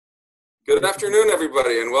Good afternoon,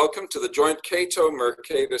 everybody, and welcome to the joint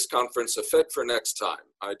Cato-Mercatus Conference, A Fed for Next Time,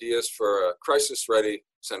 Ideas for a Crisis-Ready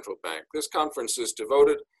Central Bank. This conference is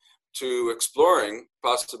devoted to exploring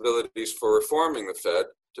possibilities for reforming the Fed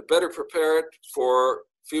to better prepare it for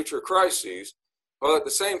future crises, while at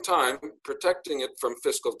the same time protecting it from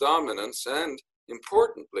fiscal dominance and,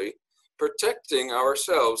 importantly, protecting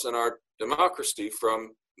ourselves and our democracy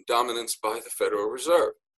from dominance by the Federal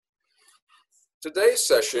Reserve. Today's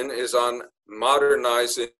session is on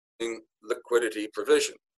modernizing liquidity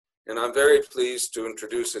provision, and I'm very pleased to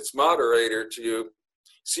introduce its moderator to you,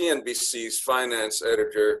 CNBC's finance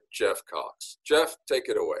editor, Jeff Cox. Jeff, take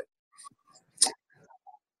it away.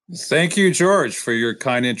 Thank you, George, for your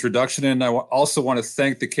kind introduction. And I also want to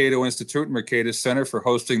thank the Cato Institute and Mercatus Center for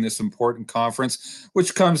hosting this important conference,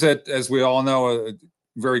 which comes at, as we all know, a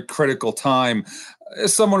very critical time.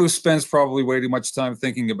 As someone who spends probably way too much time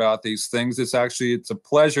thinking about these things, it's a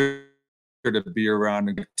pleasure to be around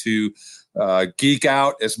and to geek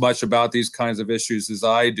out as much about these kinds of issues as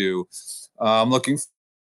I do. I'm looking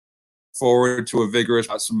forward to a vigorous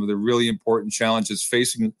about some of the really important challenges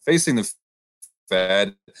facing the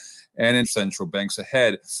Fed and in central banks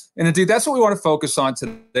ahead. And indeed, that's what we want to focus on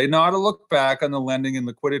today, not to look back on the lending and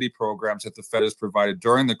liquidity programs that the Fed has provided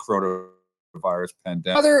during the coronavirus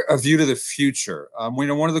pandemic. Rather, a view to the future.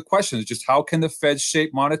 One of the questions is just how can the Fed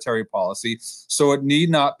shape monetary policy so it need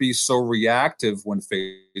not be so reactive when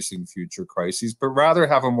facing future crises, but rather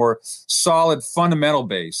have a more solid fundamental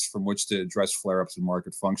base from which to address flare-ups in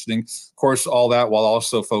market functioning. Of course, all that while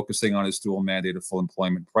also focusing on its dual mandate of full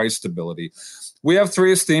employment price stability. We have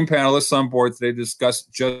three esteemed panelists on board today to discuss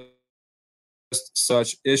just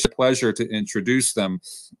such issues. Pleasure to introduce them.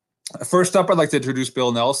 First up, I'd like to introduce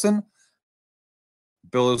Bill Nelson.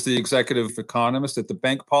 Bill is the executive economist at the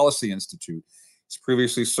Bank Policy Institute. He's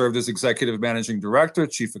previously served as executive managing director,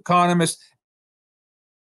 chief economist,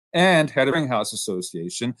 and head of the Clearinghouse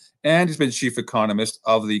Association, and he's been chief economist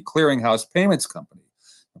of the Clearinghouse Payments Company.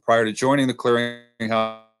 Prior to joining the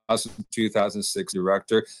Clearinghouse in 2006,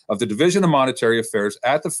 director of the Division of Monetary Affairs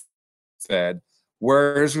at the Fed,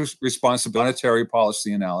 where his responsibility monetary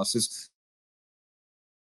policy analysis,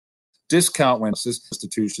 discount windows,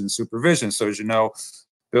 institution supervision. So as you know,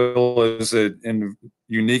 Bill is in a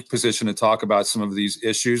unique position to talk about some of these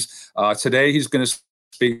issues. Today, he's going to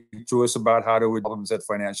speak to us about how to address problems at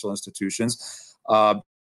financial institutions.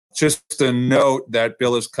 Just a note that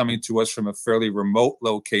Bill is coming to us from a fairly remote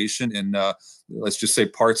location in, let's just say,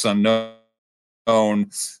 parts unknown.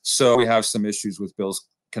 So we have some issues with Bill's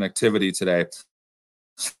connectivity today.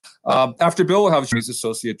 After Bill, we'll have his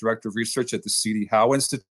associate director of research at the C.D. Howe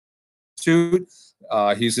Institute.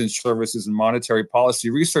 He's in services and monetary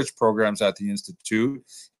policy research programs at the Institute.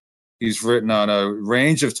 He's written on a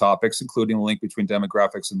range of topics, including the link between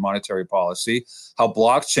demographics and monetary policy, how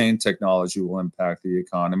blockchain technology will impact the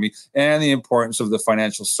economy, and the importance of the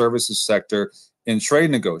financial services sector in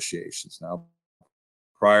trade negotiations. Now,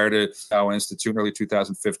 prior to Howe Institute in early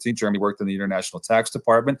 2015, Jeremy worked in the International Tax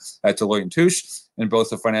Department at Deloitte & Touche in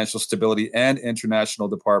both the financial stability and international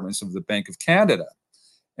departments of the Bank of Canada.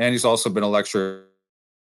 And he's also been a lecturer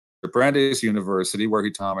at Brandeis University, where he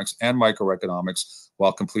taught economics and microeconomics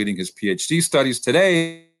while completing his PhD studies.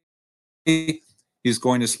 Today, he's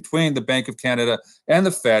going to between the Bank of Canada and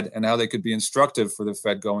the Fed and how they could be instructive for the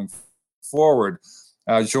Fed going forward.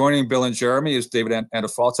 Joining Bill and Jeremy is David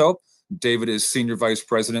Antofalto. David is Senior Vice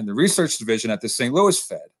President in the Research Division at the St. Louis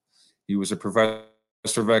Fed. He was a professor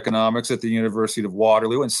of economics at the University of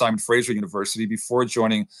Waterloo and Simon Fraser University before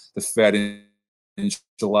joining the Fed in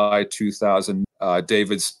July 2000.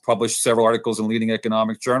 David's published several articles in leading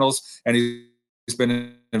economic journals, and he's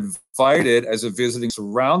been invited as a visiting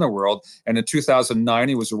around the world. And in 2009,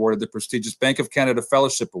 he was awarded the prestigious Bank of Canada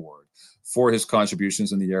Fellowship Award for his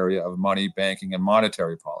contributions in the area of money, banking, and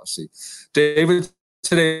monetary policy. David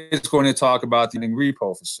today is going to talk about the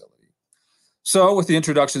repo facility. So with the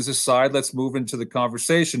introductions aside, let's move into the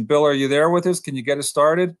conversation. Bill, are you there with us? Can you get us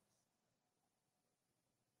started?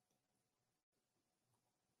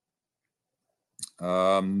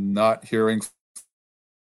 Not hearing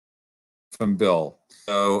from Bill.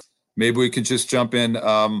 So maybe we could just jump in.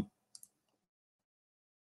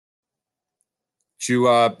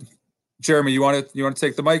 Jeremy, you want to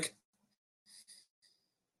take the mic?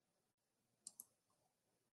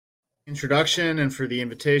 Introduction and for the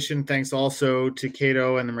invitation. Thanks also to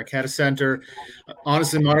Cato and the Mercatus Center.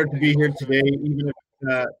 Honestly, I'm honored to be here today, even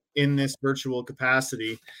if in this virtual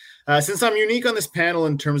capacity. Since I'm unique on this panel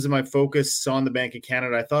in terms of my focus on the Bank of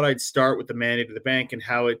Canada, I thought I'd start with the mandate of the bank and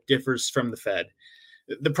how it differs from the Fed.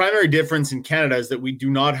 The primary difference in Canada is that we do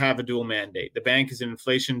not have a dual mandate. The bank is an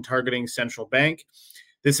inflation-targeting central bank.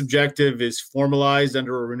 This objective is formalized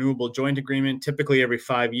under a renewable joint agreement, typically every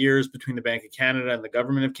 5 years, between the Bank of Canada and the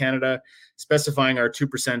Government of Canada, specifying our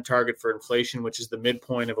 2% target for inflation, which is the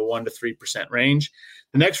midpoint of a 1% to 3% range.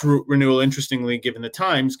 The next renewal, interestingly, given the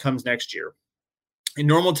times, comes next year. In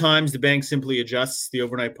normal times, the bank simply adjusts the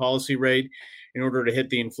overnight policy rate in order to hit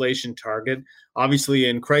the inflation target. Obviously,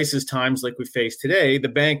 in crisis times like we face today, the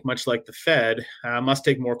bank, much like the Fed, must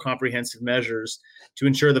take more comprehensive measures to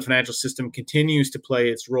ensure the financial system continues to play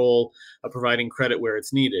its role of providing credit where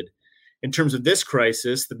it's needed. In terms of this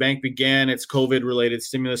crisis, the bank began its COVID-related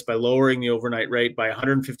stimulus by lowering the overnight rate by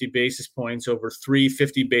 150 basis points over 3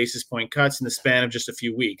 50 basis point cuts in the span of just a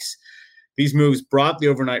few weeks. These moves brought the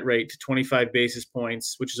overnight rate to 25 basis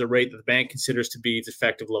points, which is a rate that the bank considers to be its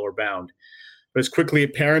effective lower bound. But it's quickly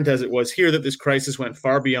apparent, as it was here, that this crisis went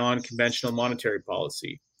far beyond conventional monetary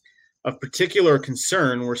policy. Of particular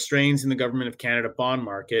concern were strains in the Government of Canada bond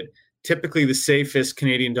market, typically the safest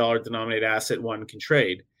Canadian dollar-denominated asset one can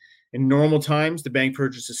trade. In normal times, the bank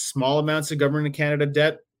purchases small amounts of Government of Canada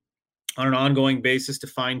debt on an ongoing basis to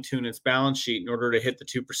fine-tune its balance sheet in order to hit the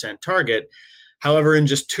 2% target. However, in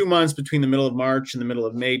just 2 months between the middle of March and the middle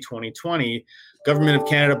of May 2020, Government of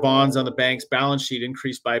Canada bonds on the bank's balance sheet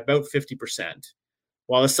increased by about 50%.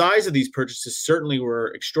 While the size of these purchases certainly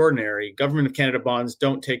were extraordinary, Government of Canada bonds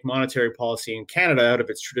don't take monetary policy in Canada out of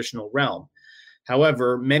its traditional realm.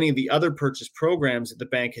 However, many of the other purchase programs that the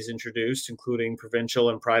bank has introduced, including provincial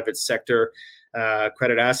and private sector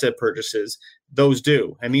credit asset purchases, those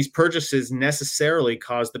do. And these purchases necessarily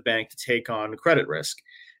cause the bank to take on credit risk.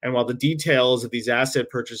 And while the details of these asset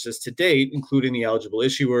purchases to date, including the eligible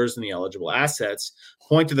issuers and the eligible assets,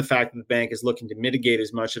 point to the fact that the bank is looking to mitigate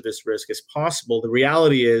as much of this risk as possible, the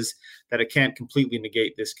reality is that it can't completely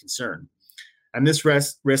negate this concern. And this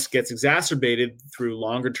risk gets exacerbated through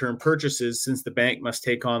longer-term purchases, since the bank must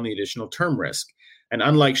take on the additional term risk. And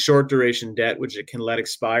unlike short-duration debt, which it can let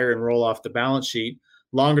expire and roll off the balance sheet,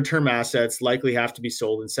 longer-term assets likely have to be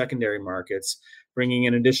sold in secondary markets, bringing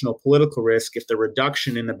in additional political risk if the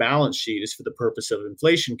reduction in the balance sheet is for the purpose of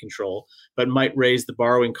inflation control, but might raise the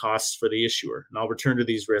borrowing costs for the issuer. And I'll return to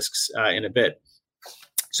these risks in a bit.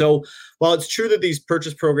 So while it's true that these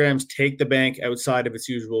purchase programs take the bank outside of its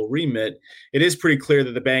usual remit, it is pretty clear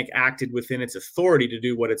that the bank acted within its authority to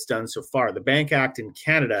do what it's done so far. The Bank Act in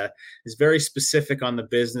Canada is very specific on the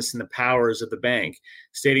business and the powers of the bank,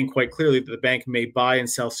 stating quite clearly that the bank may buy and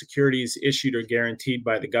sell securities issued or guaranteed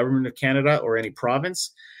by the Government of Canada or any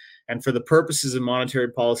province. And for the purposes of monetary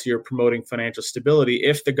policy or promoting financial stability,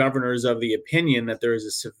 if the governor is of the opinion that there is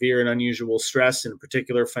a severe and unusual stress in a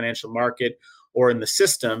particular financial market or in the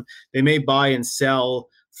system, they may buy and sell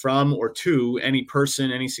from or to any person,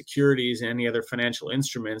 any securities, and any other financial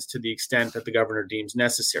instruments to the extent that the governor deems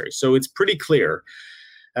necessary. So it's pretty clear.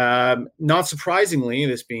 Not surprisingly,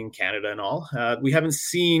 this being Canada and all, we haven't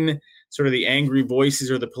seen sort of the angry voices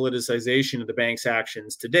or the politicization of the bank's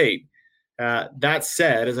actions to date. That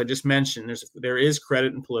said, as I just mentioned, there is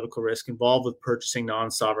credit and political risk involved with purchasing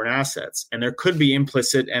non-sovereign assets, and there could be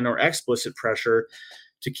implicit and or explicit pressure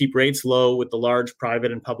to keep rates low with the large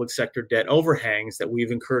private and public sector debt overhangs that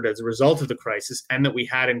we've incurred as a result of the crisis and that we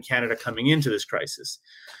had in Canada coming into this crisis.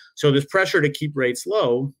 So this pressure to keep rates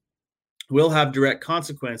low will have direct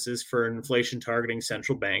consequences for an inflation-targeting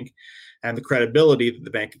central bank and the credibility that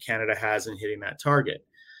the Bank of Canada has in hitting that target.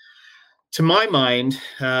 To my mind,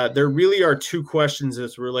 there really are two questions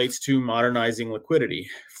as it relates to modernizing liquidity.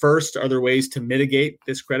 First, are there ways to mitigate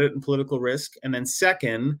this credit and political risk? And then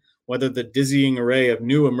second, whether the dizzying array of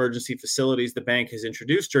new emergency facilities the bank has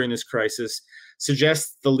introduced during this crisis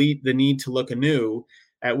suggests the need to look anew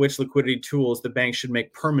at which liquidity tools the bank should make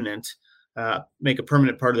a permanent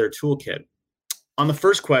part of their toolkit. On the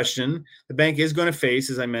first question, the bank is going to face,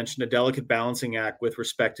 as I mentioned, a delicate balancing act with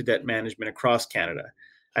respect to debt management across Canada.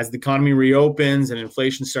 As the economy reopens and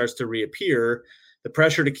inflation starts to reappear, the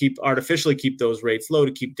pressure to artificially keep those rates low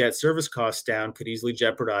to keep debt service costs down could easily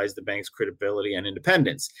jeopardize the bank's credibility and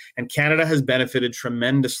independence. And Canada has benefited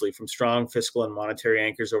tremendously from strong fiscal and monetary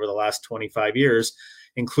anchors over the last 25 years,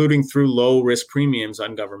 including through low risk premiums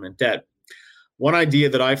on government debt. One idea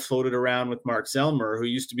that I floated around with Mark Zellmer, who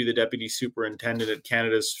used to be the deputy superintendent at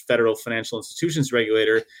Canada's Federal Financial Institutions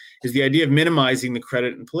Regulator, is the idea of minimizing the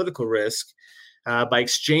credit and political risk by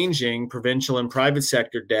exchanging provincial and private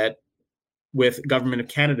sector debt with Government of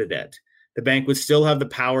Canada debt. The bank would still have the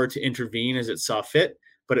power to intervene as it saw fit,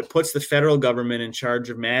 but it puts the federal government in charge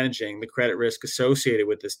of managing the credit risk associated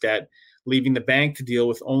with this debt, leaving the bank to deal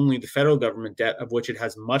with only the federal government debt, of which it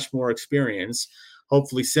has much more experience,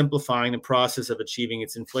 hopefully simplifying the process of achieving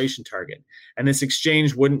its inflation target. And this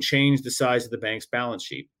exchange wouldn't change the size of the bank's balance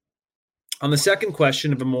sheet. On the second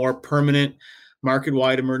question of a more permanent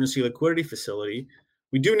market-wide emergency liquidity facility,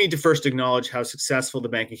 we do need to first acknowledge how successful the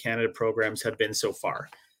Bank of Canada programs have been so far.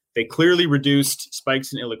 They clearly reduced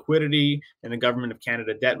spikes in illiquidity in the Government of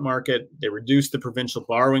Canada debt market. They reduced the provincial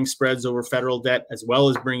borrowing spreads over federal debt, as well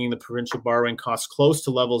as bringing the provincial borrowing costs close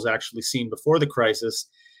to levels actually seen before the crisis.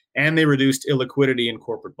 And they reduced illiquidity in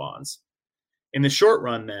corporate bonds. In the short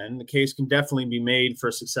run, then, the case can definitely be made for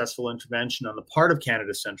a successful intervention on the part of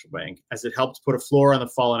Canada's central bank, as it helped put a floor on the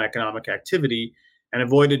fall in economic activity and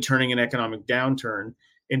avoided turning an economic downturn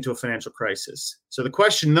into a financial crisis. So the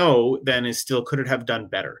question, though, then is still, could it have done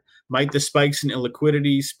better? Might the spikes in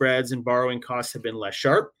illiquidity, spreads, and borrowing costs have been less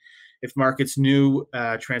sharp if markets knew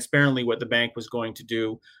transparently what the bank was going to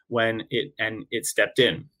do when it stepped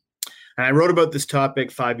in? And I wrote about this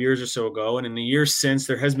topic 5 years or so ago, and in the years since,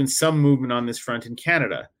 there has been some movement on this front in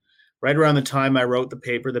Canada. Right around the time I wrote the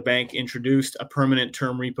paper, the bank introduced a permanent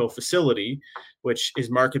term repo facility, which is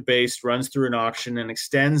market-based, runs through an auction, and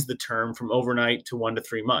extends the term from overnight to 1 to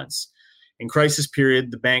 3 months. In crisis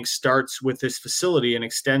period, the bank starts with this facility and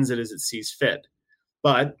extends it as it sees fit.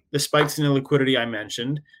 But the spikes in illiquidity I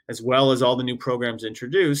mentioned, as well as all the new programs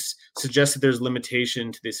introduced, suggest that there's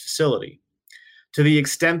limitation to this facility. To the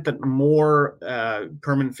extent that more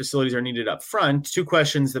permanent facilities are needed up front, two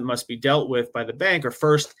questions that must be dealt with by the bank are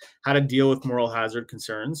first, how to deal with moral hazard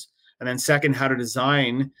concerns, and then second, how to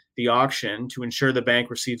design the auction to ensure the bank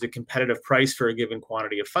receives a competitive price for a given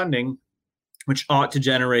quantity of funding, which ought to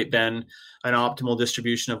generate then an optimal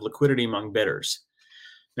distribution of liquidity among bidders.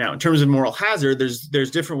 Now, in terms of moral hazard, there's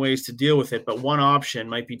different ways to deal with it, but one option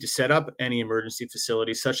might be to set up any emergency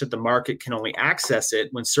facility such that the market can only access it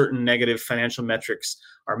when certain negative financial metrics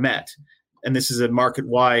are met. And this is a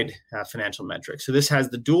market-wide financial metric. So this has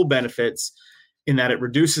the dual benefits in that it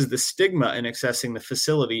reduces the stigma in accessing the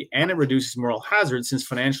facility, and it reduces moral hazard since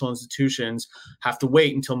financial institutions have to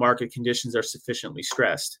wait until market conditions are sufficiently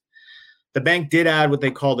stressed. The bank did add what they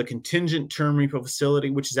call the contingent term repo facility,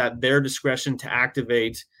 which is at their discretion to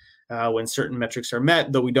activate when certain metrics are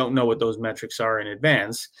met, though we don't know what those metrics are in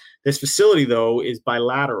advance. This facility, though, is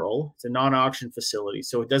bilateral. It's a non-auction facility,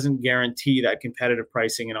 so it doesn't guarantee that competitive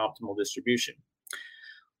pricing and optimal distribution.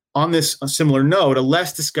 On this similar note, a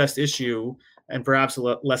less discussed issue, and perhaps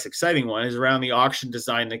a less exciting one, is around the auction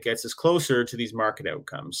design that gets us closer to these market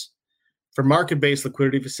outcomes. For market-based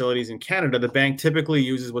liquidity facilities in Canada, the bank typically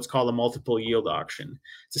uses what's called a multiple yield auction.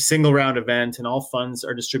 It's a single round event, and all funds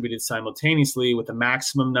are distributed simultaneously with a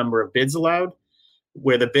maximum number of bids allowed,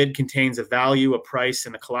 where the bid contains a value, a price,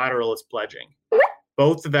 and the collateral it's pledging.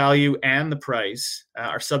 Both the value and the price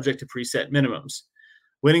are subject to preset minimums.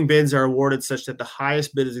 Winning bids are awarded such that the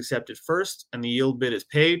highest bid is accepted first, and the yield bid is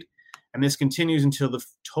paid, and this continues until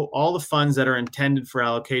all the funds that are intended for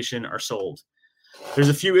allocation are sold. There's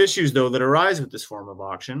a few issues, though, that arise with this form of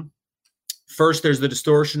auction. First, there's the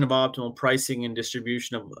distortion of optimal pricing and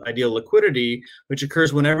distribution of ideal liquidity, which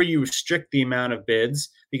occurs whenever you restrict the amount of bids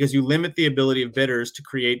because you limit the ability of bidders to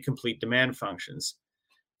create complete demand functions.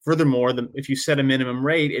 Furthermore, if you set a minimum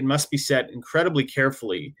rate, it must be set incredibly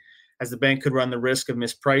carefully, as the bank could run the risk of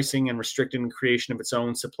mispricing and restricting the creation of its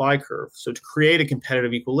own supply curve. So to create a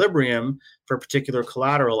competitive equilibrium for a particular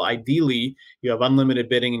collateral, ideally, you have unlimited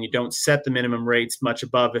bidding and you don't set the minimum rates much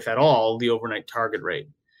above, if at all, the overnight target rate.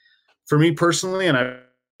 For me personally, and I've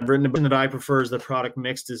written about that I prefer is the product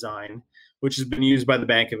mix design, which has been used by the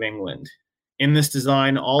Bank of England. In this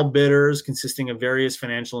design, all bidders consisting of various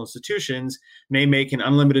financial institutions may make an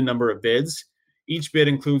unlimited number of bids. Each bid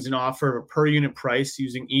includes an offer of a per unit price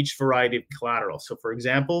using each variety of collateral. So, for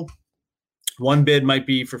example, one bid might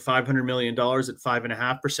be for $500 million at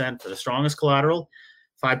 5.5% for the strongest collateral,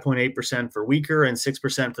 5.8% for weaker, and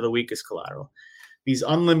 6% for the weakest collateral. These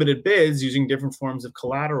unlimited bids using different forms of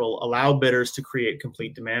collateral allow bidders to create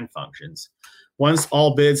complete demand functions. Once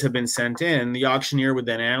all bids have been sent in, the auctioneer would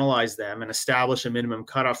then analyze them and establish a minimum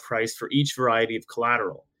cutoff price for each variety of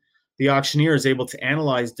collateral. The auctioneer is able to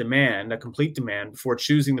analyze demand, a complete demand, before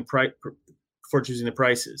choosing the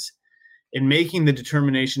prices. In making the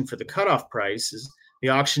determination for the cutoff prices, the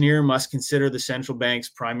auctioneer must consider the central bank's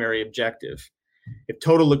primary objective. If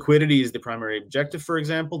total liquidity is the primary objective, for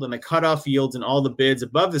example, then the cutoff yields in all the bids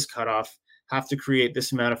above this cutoff have to create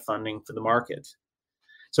this amount of funding for the market.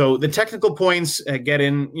 So the technical points get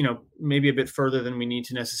in, maybe a bit further than we need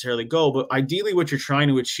to necessarily go, but ideally what you're trying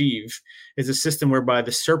to achieve is a system whereby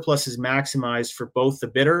the surplus is maximized for both the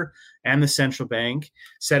bidder and the central bank,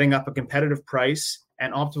 setting up a competitive price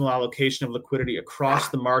and optimal allocation of liquidity across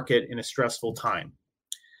the market in a stressful time.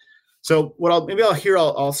 So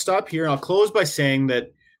I'll stop here and I'll close by saying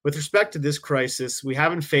that with respect to this crisis, we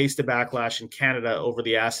haven't faced a backlash in Canada over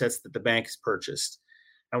the assets that the bank has purchased.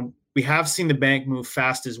 And we have seen the bank move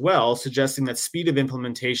fast as well, suggesting that speed of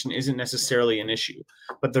implementation isn't necessarily an issue.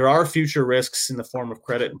 But there are future risks in the form of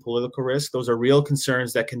credit and political risk. Those are real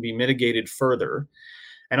concerns that can be mitigated further.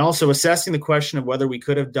 And also assessing the question of whether we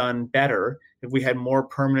could have done better if we had more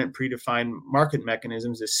permanent predefined market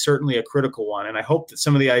mechanisms is certainly a critical one. And I hope that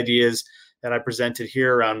some of the ideas that I presented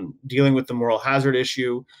here around dealing with the moral hazard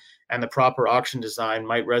issue and the proper auction design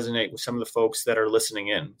might resonate with some of the folks that are listening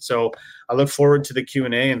in. So I look forward to the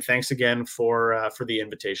Q&A, and thanks again for the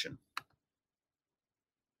invitation.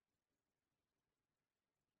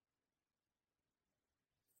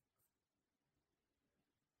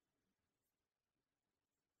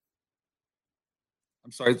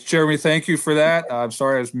 I'm sorry, Jeremy, thank you for that. I'm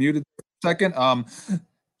sorry, I was muted for a second.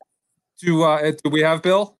 Do we have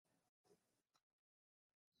Bill?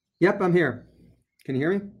 Yep, I'm here. Can you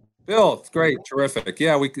hear me? Bill, great, terrific.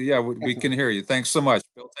 Yeah, we can hear you. Thanks so much,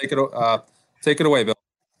 Bill. Take it away, Bill.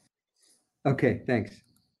 Okay, thanks.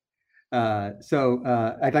 So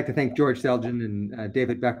I'd like to thank George Selgin and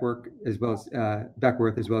David Beckworth, as well as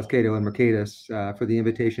Cato and Mercatus for the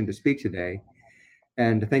invitation to speak today.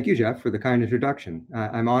 And thank you, Jeff, for the kind introduction.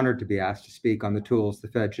 I'm honored to be asked to speak on the tools the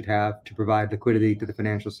Fed should have to provide liquidity to the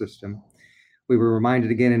financial system. We were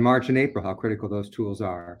reminded again in March and April how critical those tools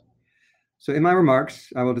are. So in my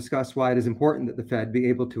remarks, I will discuss why it is important that the Fed be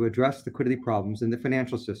able to address liquidity problems in the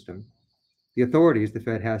financial system, the authorities the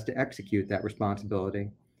Fed has to execute that responsibility,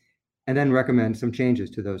 and then recommend some changes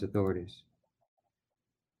to those authorities.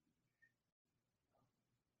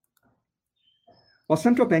 While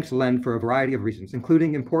central banks lend for a variety of reasons,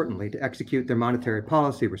 including, importantly, to execute their monetary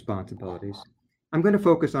policy responsibilities, I'm going to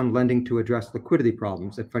focus on lending to address liquidity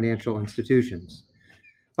problems at financial institutions.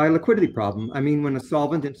 By a liquidity problem, I mean when a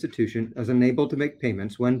solvent institution is unable to make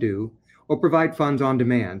payments when due or provide funds on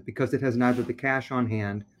demand because it has neither the cash on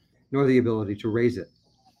hand nor the ability to raise it.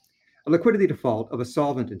 A liquidity default of a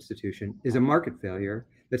solvent institution is a market failure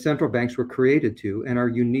that central banks were created to and are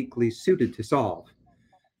uniquely suited to solve.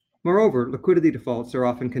 Moreover, liquidity defaults are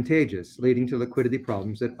often contagious, leading to liquidity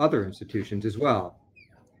problems at other institutions as well.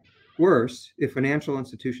 Worse, if financial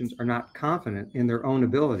institutions are not confident in their own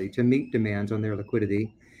ability to meet demands on their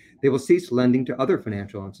liquidity, they will cease lending to other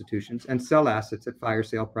financial institutions and sell assets at fire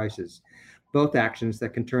sale prices, both actions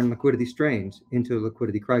that can turn liquidity strains into a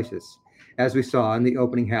liquidity crisis, as we saw in the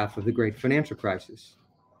opening half of the Great Financial Crisis.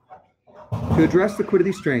 To address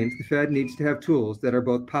liquidity strains, the Fed needs to have tools that are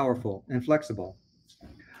both powerful and flexible.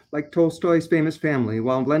 Like Tolstoy's famous family,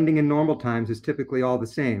 while lending in normal times is typically all the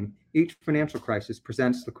same, each financial crisis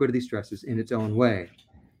presents liquidity stresses in its own way.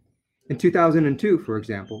 In 2002, for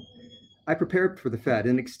example, I prepared for the Fed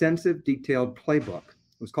an extensive, detailed playbook.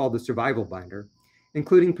 It was called the Survival Binder,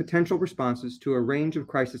 including potential responses to a range of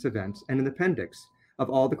crisis events and an appendix of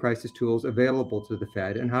all the crisis tools available to the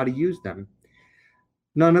Fed and how to use them.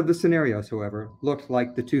 None of the scenarios, however, looked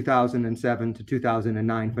like the 2007 to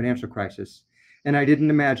 2009 financial crisis, and I didn't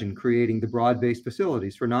imagine creating the broad-based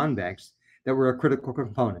facilities for non-banks that were a critical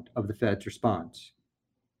component of the Fed's response.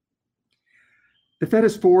 The Fed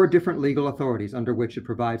has 4 different legal authorities under which it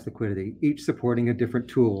provides liquidity, each supporting a different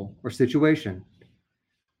tool or situation.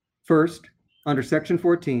 First, under Section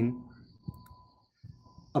 14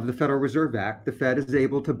 of the Federal Reserve Act, the Fed is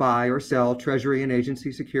able to buy or sell Treasury and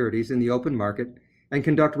agency securities in the open market and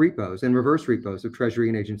conduct repos and reverse repos of Treasury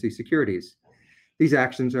and agency securities. These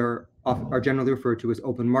actions are generally referred to as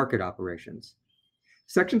open market operations.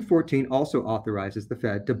 Section 14 also authorizes the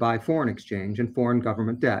Fed to buy foreign exchange and foreign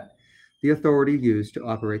government debt, the authority used to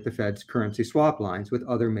operate the Fed's currency swap lines with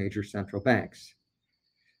other major central banks.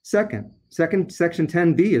 Second, Section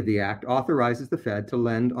 10B of the Act authorizes the Fed to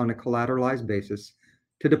lend on a collateralized basis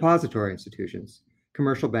to depository institutions,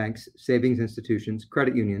 commercial banks, savings institutions,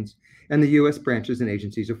 credit unions, and the U.S. branches and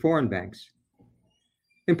agencies of foreign banks.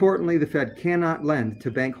 Importantly, the Fed cannot lend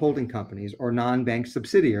to bank holding companies or non-bank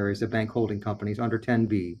subsidiaries of bank holding companies under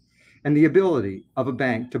 10B, and the ability of a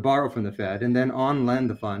bank to borrow from the Fed and then on-lend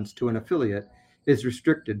the funds to an affiliate is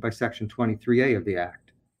restricted by Section 23A of the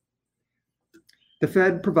Act. The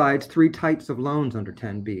Fed provides 3 types of loans under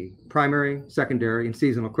 10B: primary, secondary, and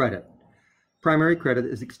seasonal credit. Primary credit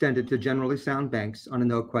is extended to generally sound banks on a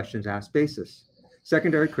no questions asked basis.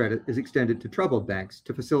 Secondary credit is extended to troubled banks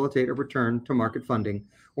to facilitate a return to market funding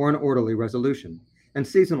or an orderly resolution. And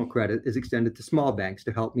seasonal credit is extended to small banks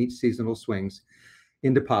to help meet seasonal swings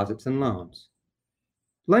in deposits and loans.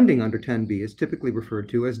 Lending under 10B is typically referred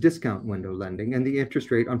to as discount window lending, and the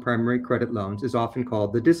interest rate on primary credit loans is often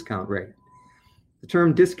called the discount rate. The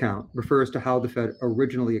term discount refers to how the Fed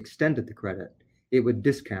originally extended the credit. It would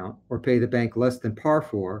discount or pay the bank less than par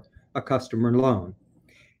for a customer loan.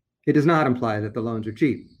 It does not imply that the loans are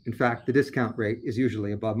cheap. In fact, the discount rate is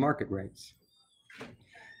usually above market rates.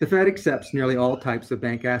 The Fed accepts nearly all types of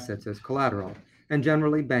bank assets as collateral, and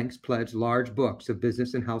generally banks pledge large books of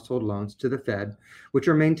business and household loans to the Fed, which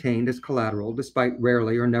are maintained as collateral despite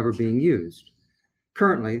rarely or never being used.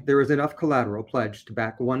 Currently, there is enough collateral pledged to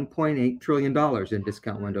back $1.8 trillion in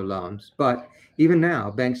discount window loans, but even now,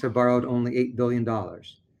 banks have borrowed only $8 billion.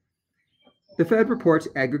 The Fed reports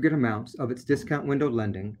aggregate amounts of its discount window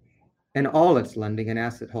lending and all its lending and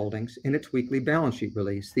asset holdings in its weekly balance sheet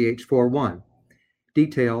release, the H41.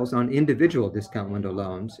 Details on individual discount window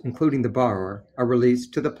loans, including the borrower, are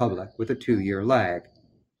released to the public with a 2-year lag.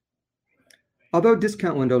 Although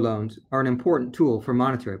discount window loans are an important tool for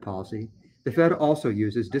monetary policy, the Fed also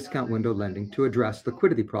uses discount window lending to address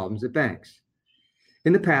liquidity problems at banks.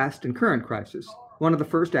 In the past and current crisis, one of the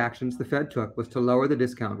first actions the Fed took was to lower the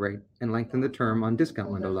discount rate and lengthen the term on discount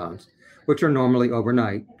window loans, which are normally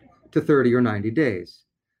overnight, to 30 or 90 days.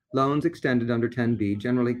 Loans extended under 10B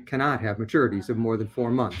generally cannot have maturities of more than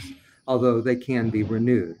 4 months, although they can be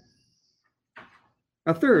renewed.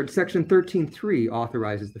 A third, Section 13.3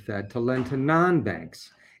 authorizes the Fed to lend to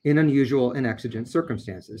non-banks in unusual and exigent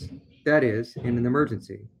circumstances, that is, in an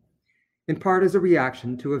emergency. In part as a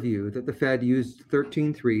reaction to a view that the Fed used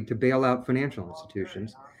 13.3 to bail out financial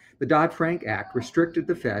institutions, the Dodd-Frank Act restricted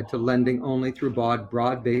the Fed to lending only through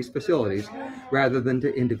broad-based facilities rather than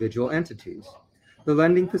to individual entities. The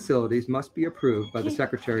lending facilities must be approved by the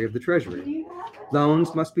Secretary of the Treasury.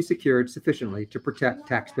 Loans must be secured sufficiently to protect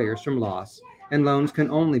taxpayers from loss, and loans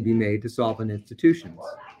can only be made to solvent institutions.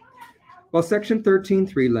 While Section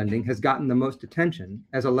 13.3 lending has gotten the most attention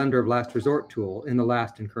as a lender of last resort tool in the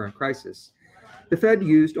last and current crisis, the Fed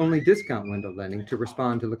used only discount window lending to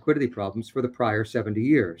respond to liquidity problems for the prior 70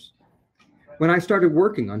 years. When I started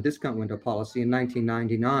working on discount window policy in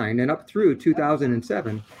 1999 and up through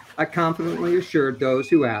 2007, I confidently assured those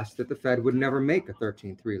who asked that the Fed would never make a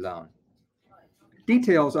 13.3 loan.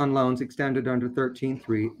 Details on loans extended under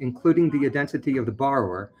 13.3, including the identity of the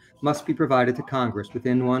borrower, must be provided to Congress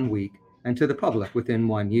within 1 week and to the public within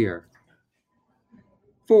 1 year.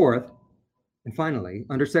 Fourth, and finally,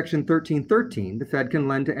 under Section 13.13, the Fed can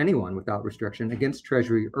lend to anyone without restriction against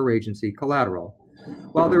Treasury or agency collateral.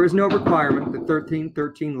 While there is no requirement that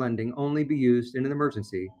 13.13 lending only be used in an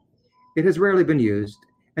emergency, it has rarely been used,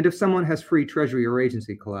 and if someone has free Treasury or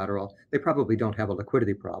agency collateral, they probably don't have a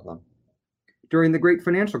liquidity problem. During the Great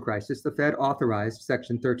Financial Crisis, the Fed authorized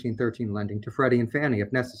Section 13.13 lending to Freddie and Fannie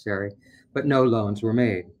if necessary, but no loans were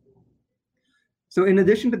made. So in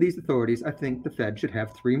addition to these authorities, I think the Fed should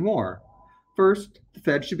have 3 more. First, the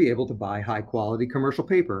Fed should be able to buy high-quality commercial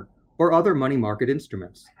paper or other money market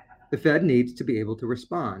instruments. The Fed needs to be able to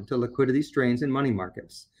respond to liquidity strains in money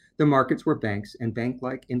markets, the markets where banks and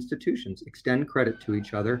bank-like institutions extend credit to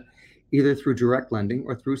each other, either through direct lending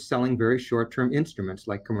or through selling very short-term instruments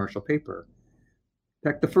like commercial paper.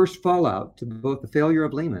 In fact, the first fallout to both the failure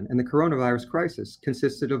of Lehman and the coronavirus crisis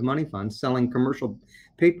consisted of money funds selling commercial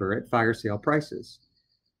paper at fire sale prices.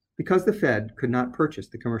 Because the Fed could not purchase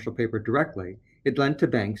the commercial paper directly, it lent to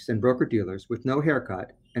banks and broker-dealers with no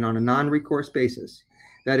haircut and on a non-recourse basis.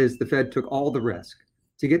 That is, the Fed took all the risk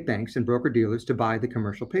to get banks and broker-dealers to buy the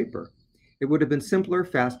commercial paper. It would have been simpler,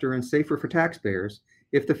 faster, and safer for taxpayers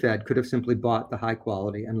if the Fed could have simply bought the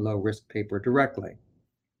high-quality and low-risk paper directly.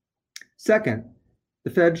 Second,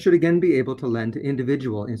 the Fed should again be able to lend to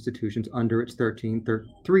individual institutions under its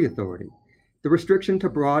 13.3 authority. The restriction to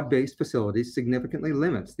broad-based facilities significantly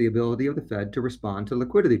limits the ability of the Fed to respond to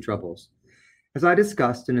liquidity troubles. As I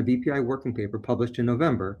discussed in a BPI working paper published in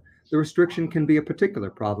November, the restriction can be a particular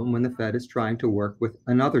problem when the Fed is trying to work with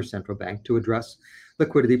another central bank to address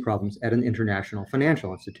liquidity problems at an international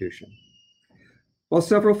financial institution. While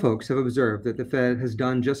several folks have observed that the Fed has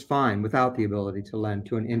done just fine without the ability to lend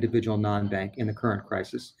to an individual non-bank in the current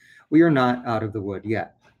crisis, we are not out of the wood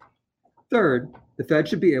yet. Third, the Fed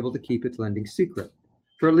should be able to keep its lending secret.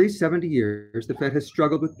 For at least 70 years, the Fed has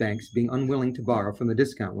struggled with banks being unwilling to borrow from the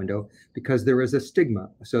discount window because there is a stigma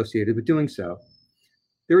associated with doing so.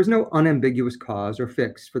 There is no unambiguous cause or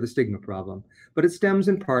fix for the stigma problem, but it stems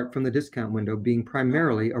in part from the discount window being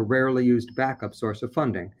primarily a rarely used backup source of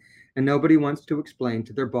funding, and nobody wants to explain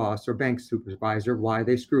to their boss or bank supervisor why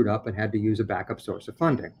they screwed up and had to use a backup source of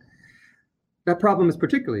funding. That problem is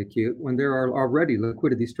particularly acute when there are already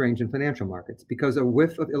liquidity strains in financial markets, because a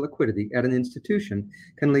whiff of illiquidity at an institution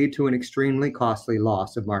can lead to an extremely costly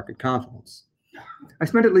loss of market confidence. I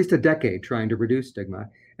spent at least a decade trying to reduce stigma,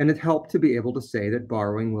 and it helped to be able to say that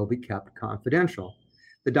borrowing will be kept confidential.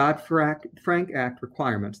 The Dodd-Frank Act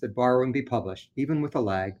requirements that borrowing be published, even with a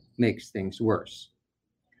lag, makes things worse.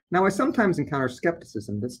 Now, I sometimes encounter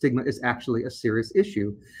skepticism that stigma is actually a serious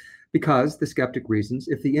issue because the skeptic reasons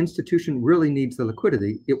if the institution really needs the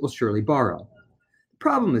liquidity, it will surely borrow. The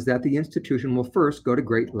problem is that the institution will first go to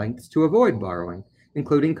great lengths to avoid borrowing,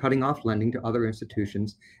 including cutting off lending to other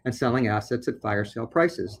institutions and selling assets at fire sale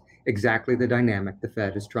prices, exactly the dynamic the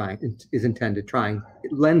Fed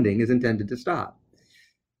lending is intended to stop.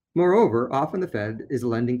 Moreover, often the Fed is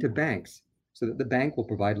lending to banks so that the bank will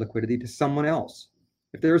provide liquidity to someone else.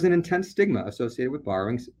 If there is an intense stigma associated with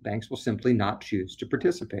borrowings, banks will simply not choose to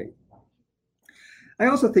participate. I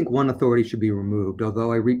also think one authority should be removed,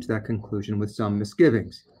 although I reached that conclusion with some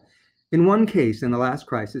misgivings. In one case in the last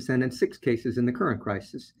crisis and in 6 cases in the current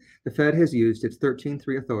crisis, the Fed has used its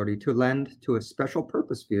 13(3) authority to lend to a special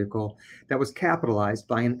purpose vehicle that was capitalized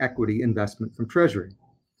by an equity investment from Treasury.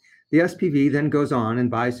 The SPV then goes on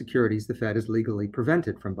and buys securities the Fed is legally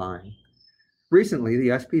prevented from buying. Recently, the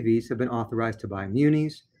SPVs have been authorized to buy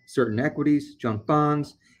munis, certain equities, junk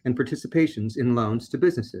bonds, and participations in loans to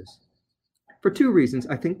businesses. For 2 reasons,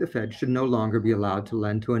 I think the Fed should no longer be allowed to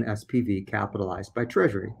lend to an SPV capitalized by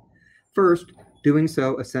Treasury. First, doing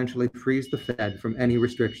so essentially frees the Fed from any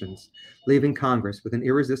restrictions, leaving Congress with an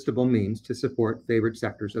irresistible means to support favored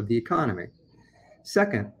sectors of the economy.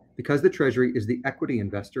 Second, because the Treasury is the equity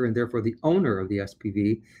investor and therefore the owner of the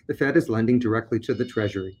SPV, the Fed is lending directly to the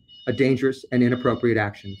Treasury, a dangerous and inappropriate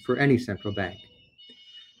action for any central bank.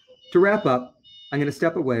 To wrap up, I'm going to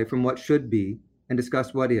step away from what should be and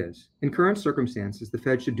discuss what is. In current circumstances, the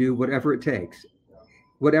Fed should do whatever it takes,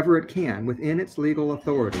 whatever it can within its legal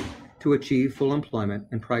authority to achieve full employment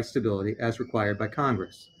and price stability as required by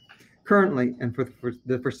Congress. Currently, and for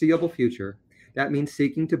the foreseeable future, that means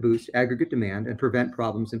seeking to boost aggregate demand and prevent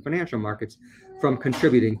problems in financial markets from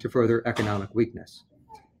contributing to further economic weakness.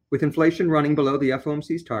 With inflation running below the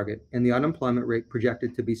FOMC's target and the unemployment rate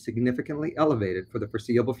projected to be significantly elevated for the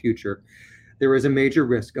foreseeable future, there is a major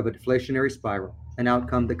risk of a deflationary spiral, an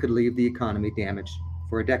outcome that could leave the economy damaged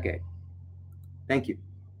for a decade. Thank you.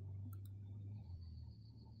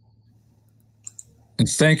 And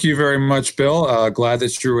thank you very much, Bill. Glad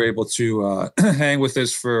that you were able to hang with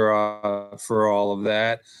us for all of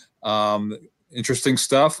that. Interesting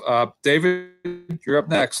stuff. David, you're up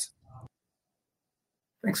next.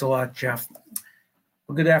 Thanks a lot, Jeff.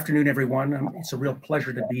 Well, good afternoon, everyone. It's a real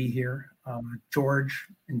pleasure to be here. George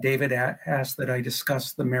and David asked that I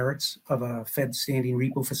discuss the merits of a Fed standing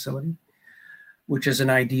repo facility, which is an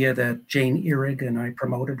idea that Jane Ihrig and I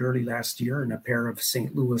promoted early last year in a pair of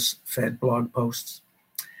St. Louis Fed blog posts.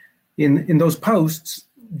 In those posts,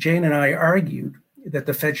 Jane and I argued that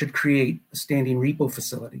the Fed should create a standing repo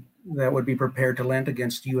facility that would be prepared to lend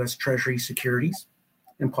against U.S. Treasury securities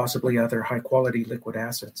and possibly other high-quality liquid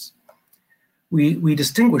assets. We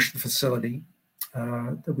distinguished the facility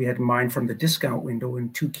that we had in mind from the discount window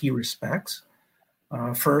in 2 key respects.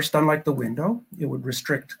 First, unlike the window, it would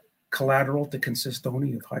restrict collateral to consist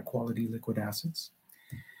only of high-quality liquid assets.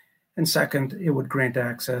 And second, it would grant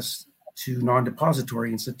access to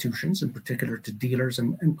non-depository institutions, in particular to dealers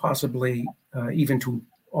and possibly even to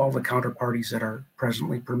all the counterparties that are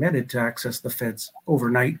presently permitted to access the Fed's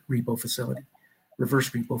overnight repo facility, reverse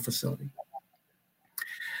repo facility.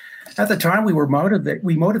 At the time,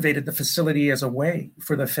 we motivated the facility as a way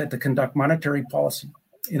for the Fed to conduct monetary policy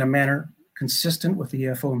in a manner consistent with the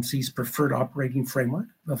FOMC's preferred operating framework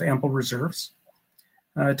of ample reserves,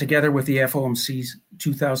 together with the FOMC's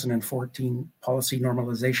 2014 policy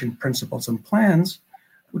normalization principles and plans,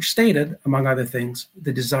 which stated, among other things,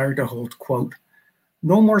 the desire to hold, quote,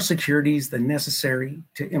 no more securities than necessary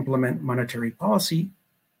to implement monetary policy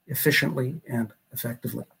efficiently and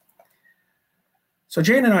effectively. So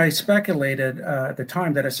Jane and I speculated at the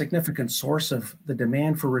time that a significant source of the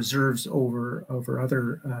demand for reserves over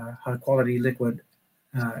other high-quality liquid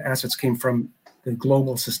assets came from the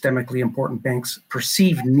global systemically important banks'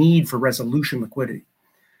 perceived need for resolution liquidity.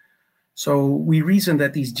 So we reasoned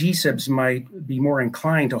that these GSIBs might be more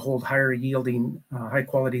inclined to hold higher yielding,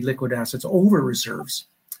 high-quality liquid assets over reserves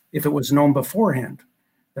if it was known beforehand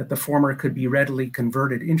that the former could be readily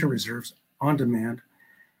converted into reserves on demand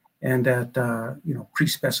and at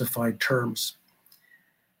pre-specified terms.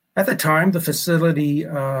 At the time, the facility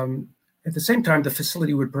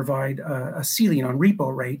would provide a ceiling on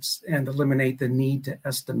repo rates and eliminate the need to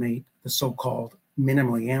estimate the so-called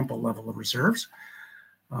minimally ample level of reserves.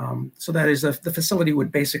 So that is, the facility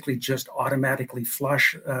would basically just automatically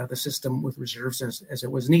flush the system with reserves as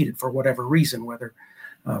it was needed for whatever reason, whether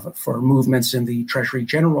for movements in the Treasury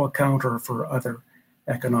General Account or for other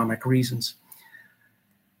economic reasons.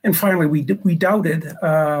 And finally, we doubted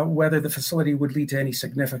whether the facility would lead to any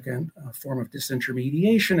significant form of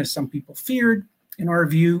disintermediation, as some people feared. In our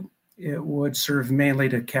view, it would serve mainly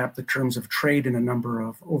to cap the terms of trade in a number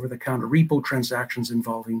of over-the-counter repo transactions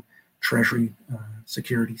involving Treasury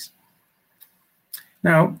securities.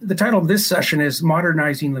 Now, the title of this session is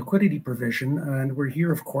Modernizing Liquidity Provision, and we're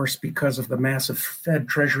here, of course, because of the massive Fed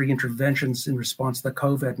Treasury interventions in response to the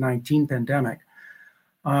COVID-19 pandemic.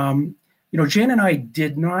 Jan and I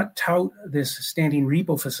did not tout this standing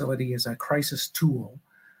repo facility as a crisis tool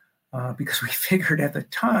because we figured at the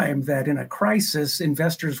time that in a crisis,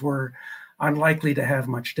 investors were unlikely to have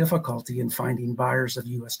much difficulty in finding buyers of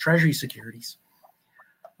U.S. Treasury securities.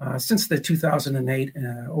 Since the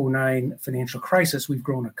 2008-09 financial crisis, we've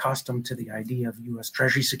grown accustomed to the idea of U.S.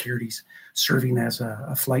 Treasury securities serving as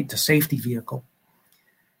a flight to safety vehicle.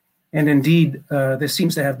 And indeed, this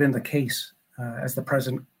seems to have been the case as the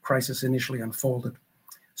present crisis initially unfolded.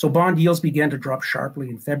 So bond yields began to drop sharply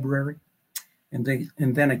in February, and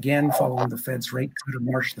then again following the Fed's rate cut on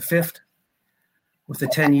March the 5th, with the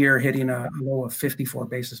 10-year hitting a low of 54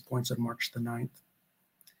 basis points on March the 9th.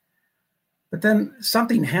 But then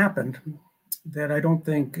something happened that I don't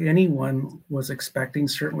think anyone was expecting,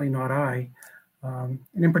 certainly not I. And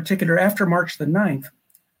in particular, after March the 9th,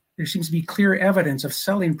 there seems to be clear evidence of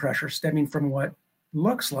selling pressure stemming from what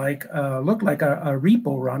looked like a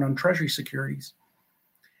repo run on Treasury securities.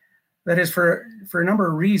 That is, for a number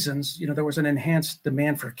of reasons, there was an enhanced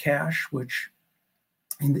demand for cash, which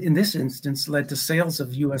in this instance led to sales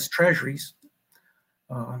of U.S. Treasuries,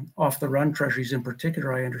 off-the-run Treasuries in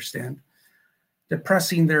particular, I understand,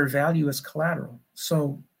 depressing their value as collateral,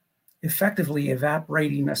 so effectively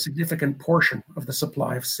evaporating a significant portion of the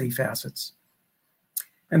supply of safe assets.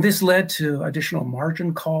 And this led to additional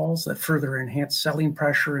margin calls that further enhanced selling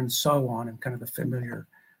pressure and so on, in kind of the familiar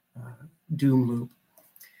doom loop.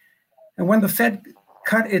 And when the Fed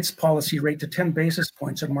cut its policy rate to 10 basis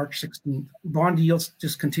points on March 16th, bond yields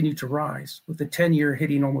just continued to rise, with the 10-year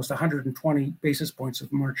hitting almost 120 basis points on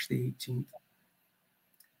March the 18th.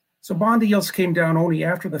 So bond yields came down only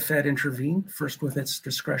after the Fed intervened, first with its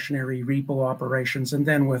discretionary repo operations, and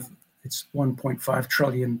then with its $1.5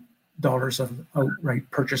 trillion of outright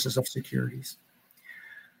purchases of securities.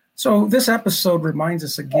 So this episode reminds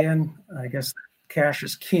us again, I guess, cash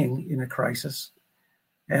is king in a crisis,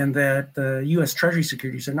 and that the U.S. Treasury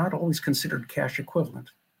securities are not always considered cash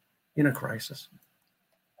equivalent in a crisis.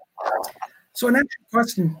 So an actual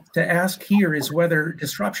question to ask here is whether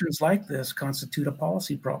disruptions like this constitute a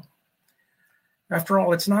policy problem. After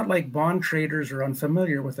all, it's not like bond traders are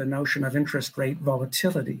unfamiliar with the notion of interest rate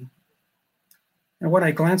volatility. And when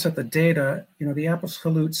I glance at the data, the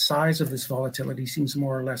absolute size of this volatility seems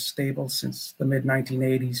more or less stable since the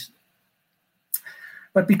mid-1980s.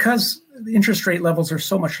 But because the interest rate levels are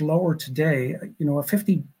so much lower today, a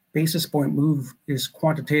 50 basis point move is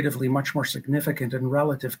quantitatively much more significant in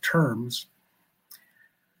relative terms.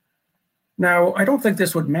 Now, I don't think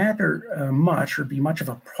this would matter much or be much of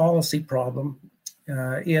a policy problem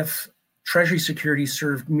if Treasury securities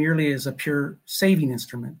served merely as a pure saving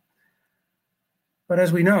instrument. But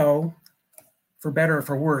as we know, for better or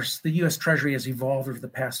for worse, the U.S. Treasury has evolved over the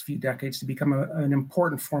past few decades to become an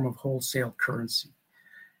important form of wholesale currency.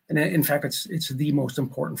 And in fact, it's the most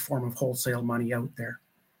important form of wholesale money out there.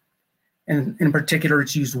 And in particular,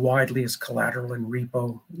 it's used widely as collateral in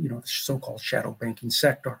repo, the so-called shadow banking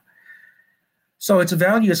sector. So its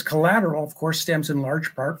value as collateral, of course, stems in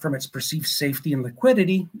large part from its perceived safety and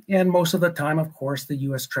liquidity. And most of the time, of course, the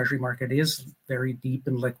U.S. Treasury market is very deep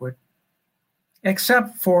and liquid,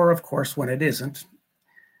 except for, of course, when it isn't.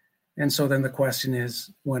 And so then the question is,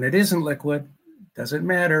 when it isn't liquid, does it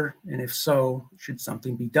matter? And if so, should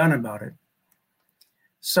something be done about it?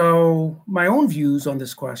 So my own views on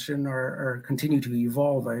this question are continue to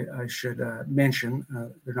evolve. I should mention,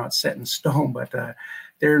 they're not set in stone, but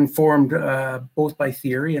they're informed both by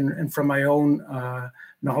theory and from my own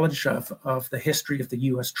knowledge of the history of the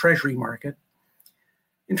U.S. Treasury market.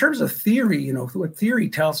 In terms of theory, what theory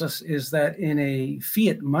tells us is that in a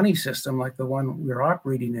fiat money system like the one we're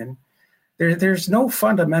operating in, there's no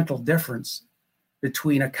fundamental difference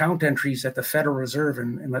between account entries at the Federal Reserve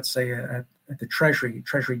and let's say at the Treasury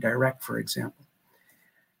Direct, for example.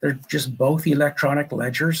 They're just both electronic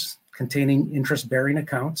ledgers containing interest-bearing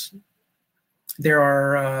accounts. There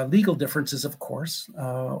are legal differences, of course.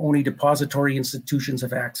 Only depository institutions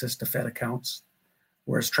have access to Fed accounts,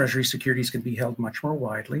 whereas Treasury securities can be held much more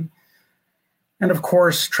widely. And of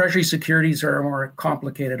course, Treasury securities are more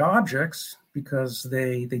complicated objects because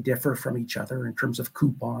they differ from each other in terms of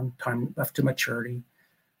coupon, time left to maturity,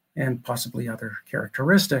 and possibly other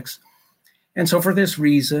characteristics. And so for this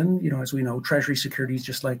reason, as we know, Treasury securities,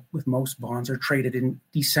 just like with most bonds, are traded in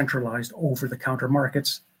decentralized over-the-counter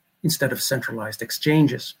markets instead of centralized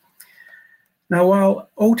exchanges. Now, while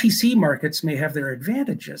OTC markets may have their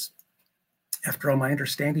advantages, after all, my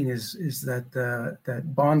understanding is that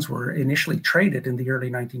that bonds were initially traded in the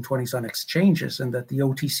early 1920s on exchanges, and that the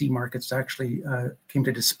OTC markets actually came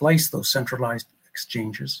to displace those centralized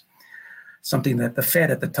exchanges. Something that the Fed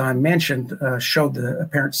at the time mentioned showed the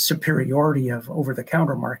apparent superiority of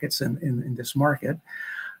over-the-counter markets in this market.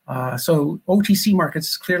 So OTC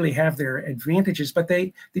markets clearly have their advantages, but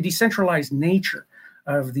the decentralized nature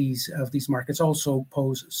of these markets also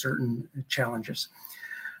pose certain challenges.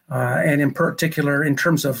 And in particular, in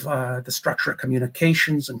terms of the structure of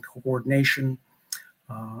communications and coordination,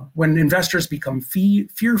 when investors become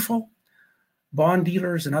fearful, bond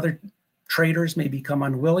dealers and other traders may become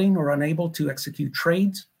unwilling or unable to execute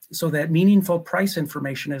trades, so that meaningful price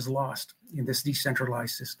information is lost in this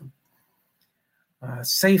decentralized system.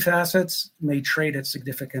 Safe assets may trade at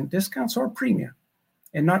significant discounts or premium,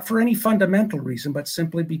 and not for any fundamental reason, but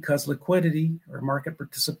simply because liquidity or market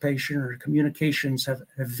participation or communications have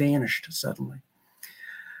vanished suddenly.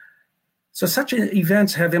 So such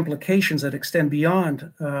events have implications that extend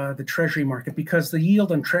beyond the Treasury market, because the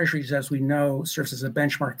yield on Treasuries, as we know, serves as a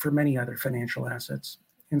benchmark for many other financial assets.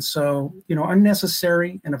 And so,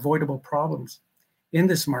 unnecessary and avoidable problems in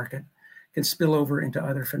this market can spill over into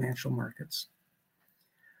other financial markets.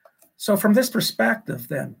 So from this perspective,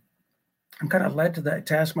 then, I'm kind of led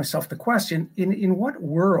to ask myself the question, in what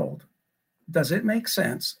world does it make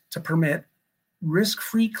sense to permit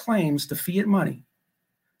risk-free claims to fiat money,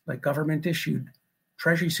 like government-issued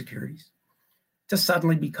Treasury securities, to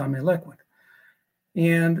suddenly become illiquid?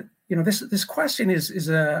 And this question is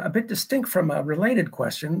a bit distinct from a related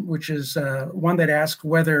question, which is one that asks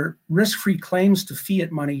whether risk-free claims to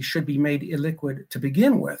fiat money should be made illiquid to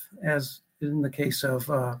begin with, as in the case of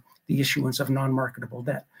the issuance of non-marketable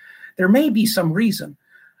debt. There may be some reason,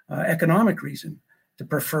 economic reason, to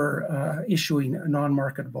prefer issuing a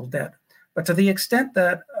non-marketable debt. But to the extent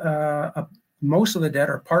that most of the debt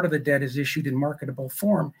or part of the debt is issued in marketable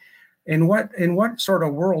form, in what sort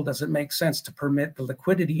of world does it make sense to permit the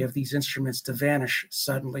liquidity of these instruments to vanish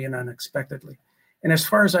suddenly and unexpectedly? And as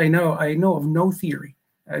far as I know of no theory,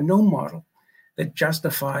 no model that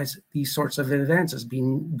justifies these sorts of events as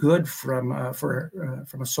being good from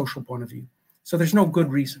a social point of view. So there's no good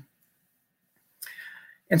reason.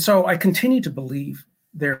 And so I continue to believe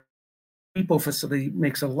their repo facility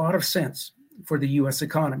makes a lot of sense for the US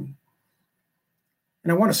economy.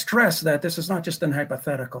 And I want to stress that this is not just an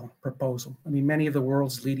hypothetical proposal. I mean, many of the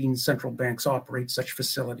world's leading central banks operate such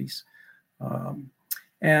facilities.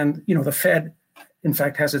 And the Fed, in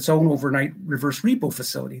fact, has its own overnight reverse repo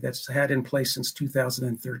facility that's had in place since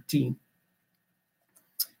 2013.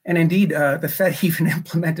 And indeed, the Fed even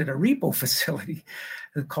implemented a repo facility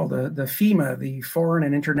called the FIMA, the Foreign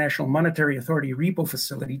and International Monetary Authority Repo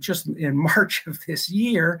Facility, just in March of this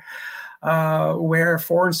year, where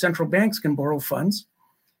foreign central banks can borrow funds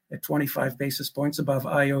at 25 basis points above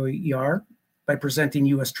IOER by presenting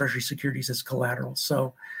U.S. Treasury securities as collateral.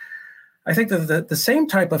 So I think that the same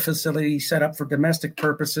type of facility set up for domestic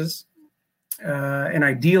purposes, and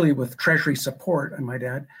ideally with Treasury support, I might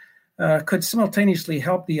add, could simultaneously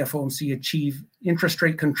help the FOMC achieve interest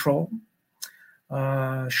rate control,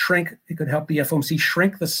 it could help the FOMC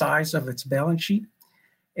shrink the size of its balance sheet,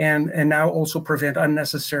 and now also prevent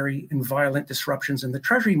unnecessary and violent disruptions in the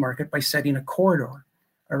Treasury market by setting a corridor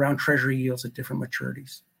around Treasury yields at different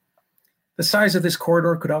maturities. The size of this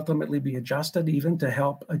corridor could ultimately be adjusted even to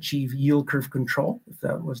help achieve yield curve control if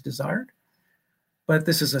that was desired. But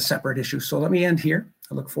this is a separate issue. So let me end here.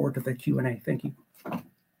 I look forward to the Q&A. Thank you.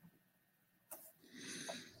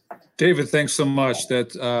 David, thanks so much.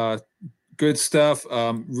 That's good stuff.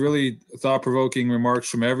 Really thought-provoking remarks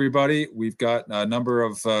from everybody. We've got a number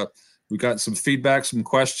of, we got some feedback, some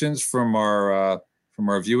questions from our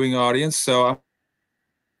viewing audience. So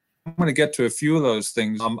I'm going to get to a few of those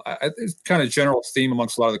things. It's kind of general theme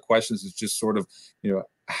amongst a lot of the questions is just sort of,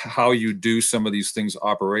 how you do some of these things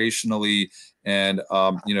operationally, and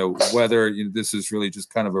whether this is really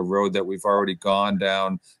just kind of a road that we've already gone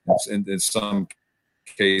down in some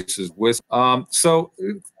cases with. So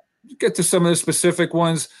get to some of the specific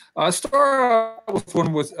ones. Start with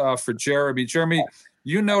one for Jeremy. Jeremy,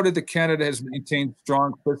 you noted that Canada has maintained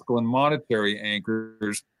strong fiscal and monetary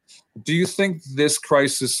anchors. Do you think this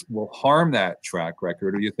crisis will harm that track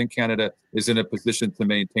record, or do you think Canada is in a position to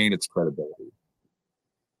maintain its credibility?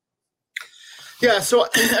 Yeah, so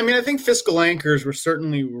I mean, I think fiscal anchors were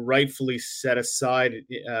certainly rightfully set aside, at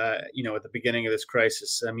the beginning of this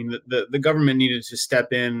crisis. I mean, the government needed to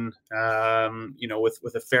step in,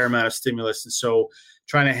 with a fair amount of stimulus, and so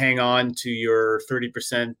trying to hang on to your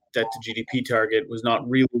 30% debt to GDP target was not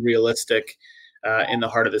really realistic in the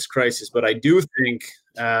heart of this crisis. But I do think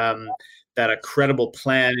that a credible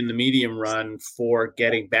plan in the medium run for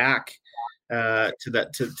getting back to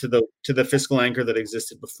the fiscal anchor that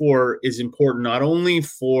existed before is important, not only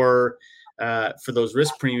for those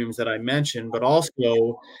risk premiums that I mentioned, but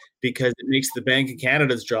also because it makes the Bank of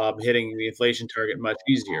Canada's job hitting the inflation target much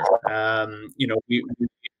easier. We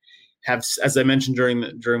have, as I mentioned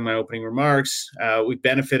during my opening remarks, we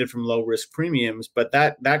benefited from low risk premiums, but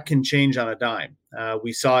that can change on a dime.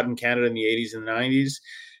 We saw it in Canada in the 80s and the 90s.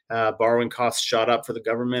 Borrowing costs shot up for the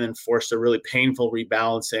government and forced a really painful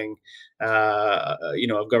rebalancing,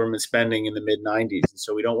 of government spending in the mid 90s. And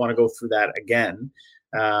so we don't want to go through that again.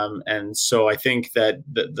 And so I think that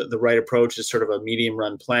the right approach is sort of a medium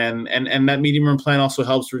run plan. And that medium run plan also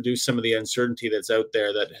helps reduce some of the uncertainty that's out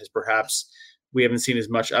there that has perhaps we haven't seen as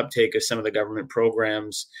much uptake as some of the government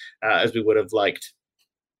programs as we would have liked.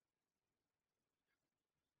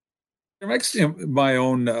 My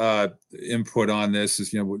own input on this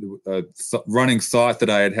is, running thought that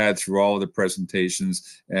I had through all of the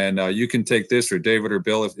presentations, and you can take this, or David or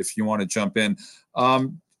Bill, if you want to jump in.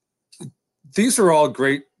 These are all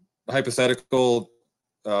great hypothetical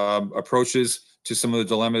approaches to some of the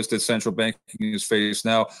dilemmas that central banking is faced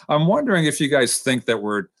now. I'm wondering if you guys think that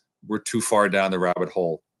we're too far down the rabbit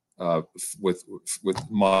hole with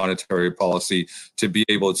monetary policy to be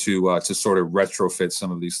able to sort of retrofit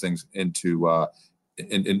some of these things into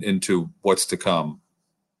what's to come.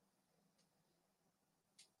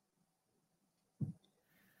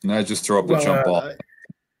 And I just throw up the jump ball.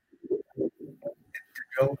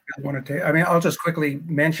 I'll just quickly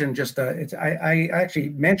mention I actually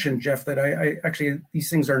mentioned, Jeff, that I actually,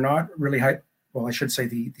 these things are not really high. Well, I should say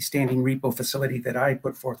the standing repo facility that I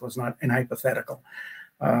put forth was not an hypothetical.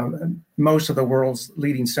 Most of the world's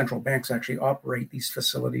leading central banks actually operate these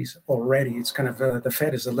facilities already. It's kind of the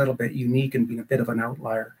Fed is a little bit unique and being a bit of an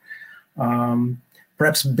outlier.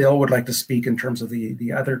 Perhaps Bill would like to speak in terms of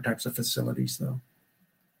the other types of facilities, though.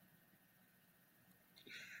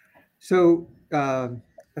 So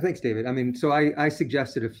thanks, David. I mean, so I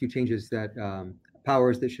suggested a few changes that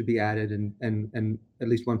powers that should be added and at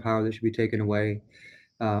least one power that should be taken away.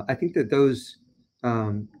 I think that those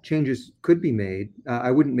changes could be made.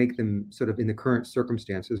 I wouldn't make them sort of in the current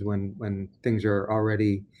circumstances when things are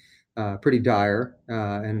already pretty dire,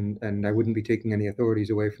 and I wouldn't be taking any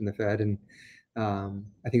authorities away from the Fed. And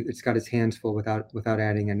I think it's got its hands full without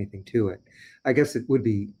adding anything to it. I guess it would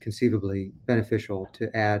be conceivably beneficial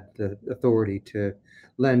to add the authority to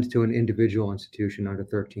lend to an individual institution under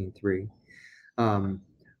 13.3.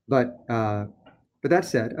 But that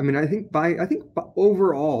said, I mean, I think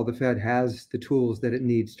overall the Fed has the tools that it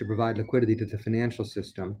needs to provide liquidity to the financial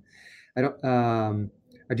system. I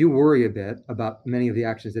do worry a bit about many of the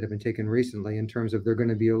actions that have been taken recently in terms of they're going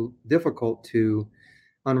to be difficult to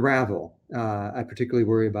unravel. I particularly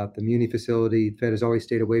worry about the muni facility. The Fed has always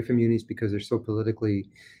stayed away from munis because they're so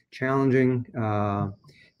politically challenging.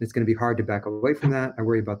 It's going to be hard to back away from that. I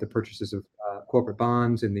worry about the purchases of corporate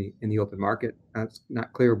bonds in the open market. It's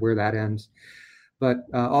not clear where that ends. But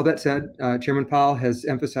all that said, Chairman Powell has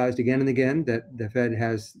emphasized again and again that the Fed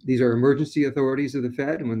these are emergency authorities of the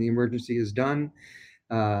Fed, and when the emergency is done,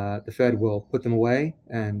 the Fed will put them away.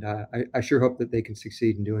 And I sure hope that they can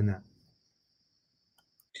succeed in doing that.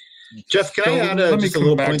 Jeff, can I add just a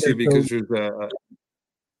little back point to you because there's oh,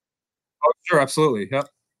 sure, absolutely, yep.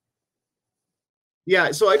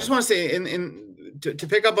 Yeah, so I just want to say, to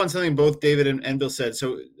pick up on something both David and Bill said.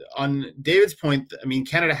 So on David's point, I mean,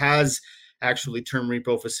 Canada has actually term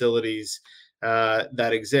repo facilities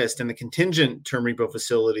that exist, and the contingent term repo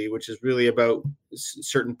facility, which is really about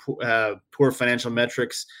certain poor financial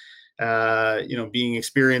metrics, being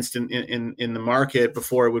experienced in the market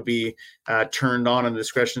before it would be turned on the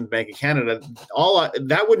discretion of the Bank of Canada. All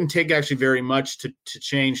that wouldn't take actually very much to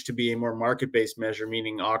change to be a more market-based measure,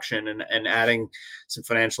 meaning auction and adding some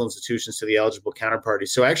financial institutions to the eligible counterparty.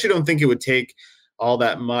 So I actually don't think it would take all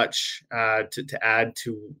that much to add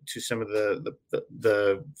to some of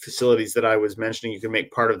the facilities that I was mentioning. You can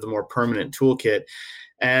make part of the more permanent toolkit.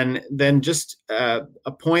 And then just a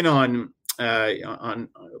point on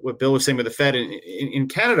what Bill was saying with the Fed in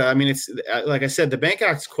Canada. I mean, it's like I said, the Bank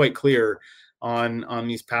Act is quite clear on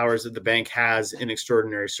these powers that the bank has in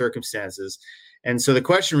extraordinary circumstances. And so the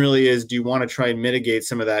question really is, do you want to try and mitigate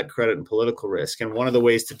some of that credit and political risk? And one of the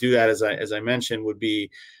ways to do that, as I mentioned, would be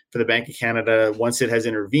for the Bank of Canada, once it has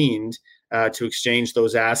intervened, to exchange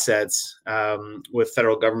those assets with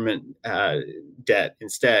federal government debt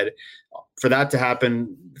instead. For that to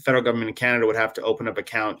happen, the federal government in Canada would have to open up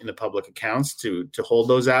account in the public accounts to hold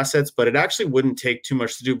those assets, but it actually wouldn't take too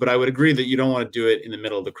much to do. But I would agree that you don't want to do it in the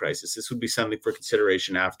middle of the crisis. This would be something for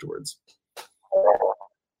consideration afterwards.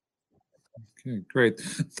 Okay, great.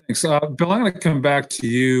 Thanks. Bill, I'm going to come back to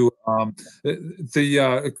you.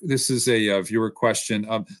 This is a viewer question.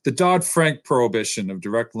 The Dodd-Frank prohibition of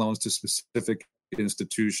direct loans to specific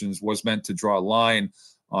institutions was meant to draw a line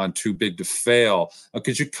on too big to fail.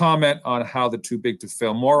 Could you comment on how the too big to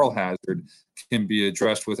fail moral hazard can be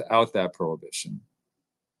addressed without that prohibition?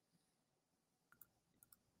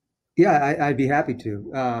 Yeah, I'd be happy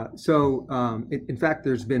to. In fact,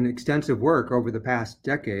 there's been extensive work over the past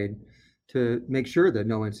decade to make sure that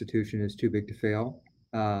no institution is too big to fail.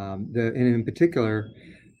 And in particular,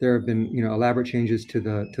 there have been elaborate changes to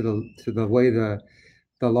the way the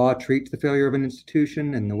law treats the failure of an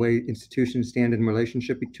institution and the way institutions stand in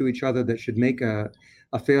relationship to each other that should make a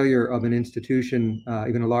failure of an institution,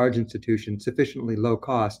 even a large institution, sufficiently low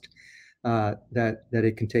cost that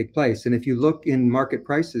it can take place. And if you look in market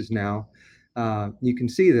prices now, you can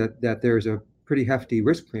see that there's a pretty hefty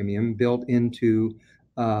risk premium built into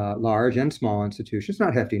large and small institutions.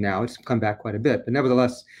 Not hefty now, it's come back quite a bit, but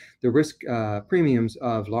nevertheless, the risk premiums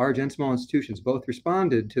of large and small institutions both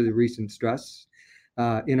responded to the recent stress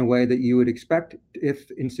in a way that you would expect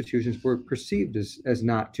if institutions were perceived as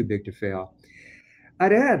not too big to fail.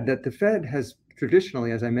 I'd add that the Fed has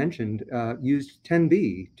traditionally, as I mentioned, used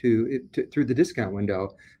 10B through the discount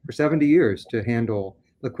window for 70 years to handle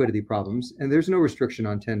liquidity problems, and there's no restriction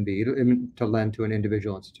on 10B to lend to an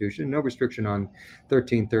individual institution, no restriction on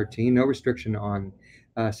 1313, no restriction on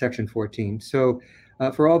Section 14. So,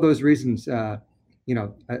 for all those reasons, I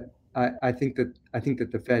think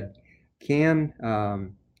that the Fed can.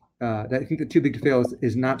 I think that too big to fail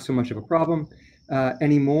is not so much of a problem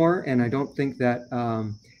anymore, and I don't think that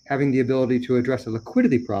having the ability to address a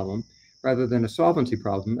liquidity problem rather than a solvency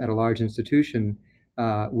problem at a large institution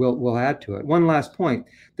will add to it. One last point,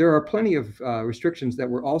 there are plenty of restrictions that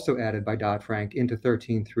were also added by Dodd-Frank into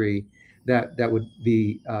 13.3 that would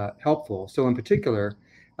be helpful. So in particular,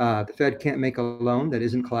 the Fed can't make a loan that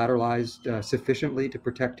isn't collateralized sufficiently to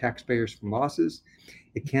protect taxpayers from losses.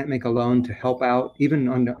 It can't make a loan to help out, even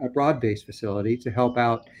on a broad-based facility, to help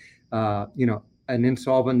out an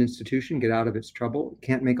insolvent institution get out of its trouble. It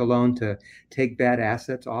can't make a loan to take bad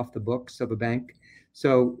assets off the books of a bank.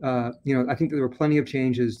 So, I think that there were plenty of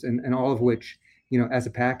changes, and all of which, as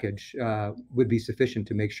a package, would be sufficient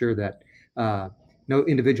to make sure that no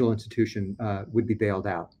individual institution would be bailed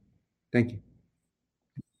out. Thank you.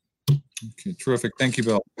 Okay, terrific. Thank you,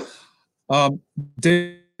 Bill.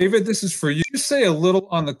 David, this is for you. Could you say a little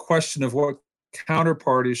on the question of what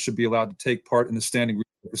counterparties should be allowed to take part in the standing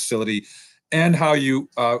repo facility and how you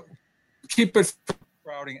keep it from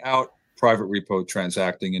crowding out private repo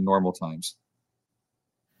transacting in normal times?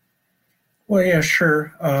 Well, yeah,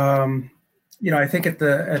 sure. I think at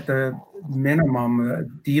the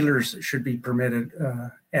minimum, dealers should be permitted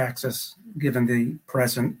access given the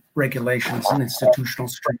present regulations and institutional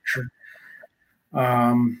structure,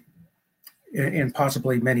 and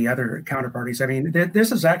possibly many other counterparties. I mean,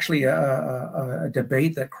 this is actually a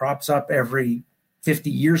debate that crops up every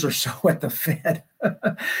 50 years or so at the Fed.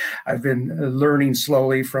 I've been learning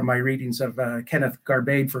slowly from my readings of Kenneth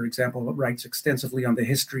Garbade, for example, who writes extensively on the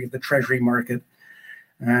history of the Treasury market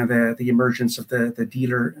and the emergence of the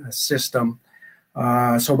dealer system.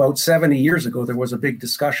 So about 70 years ago, there was a big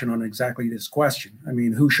discussion on exactly this question. I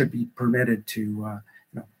mean, who should be permitted to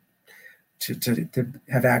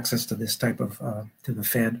have access to this type of, to the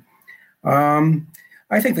Fed?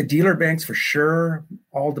 I think the dealer banks for sure,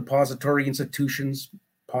 all depository institutions,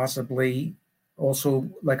 possibly also,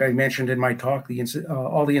 like I mentioned in my talk,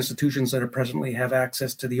 all the institutions that are presently have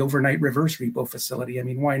access to the overnight reverse repo facility. I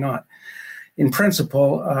mean, why not? In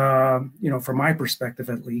principle, from my perspective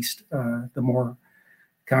at least, the more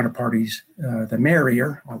counterparties, the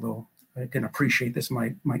merrier, although I can appreciate this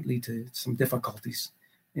might lead to some difficulties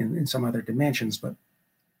in some other dimensions. But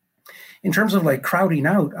in terms of like crowding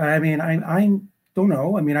out, I mean, I don't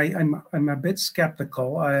know. I mean, I'm a bit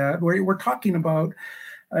skeptical. We're talking about,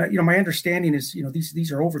 my understanding is,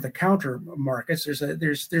 these are over-the-counter markets.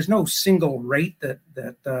 There's no single rate that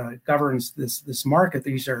governs this market.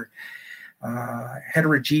 These are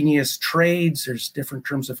heterogeneous trades. There's different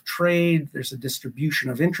terms of trade. There's a distribution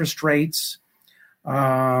of interest rates.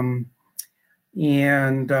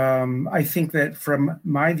 And I think that from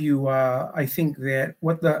my view, I think that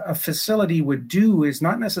what a facility would do is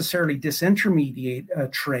not necessarily disintermediate a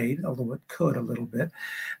trade, although it could a little bit,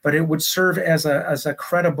 but it would serve as a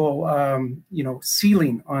credible,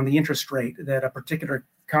 ceiling on the interest rate that a particular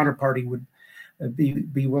counterparty would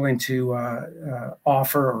be willing to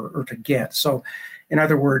offer or to get. So, in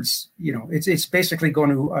other words, it's basically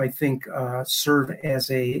going to, I think, serve as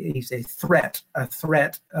a threat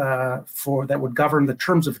for that would govern the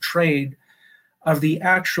terms of trade of the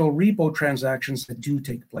actual repo transactions that do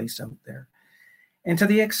take place out there. And to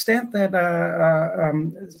the extent that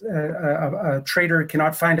a trader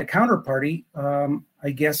cannot find a counterparty, I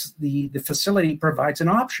guess the facility provides an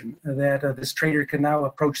option that this trader can now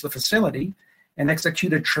approach the facility and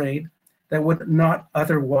execute a trade that would not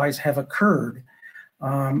otherwise have occurred.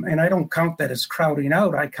 And I don't count that as crowding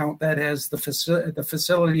out. I count that as the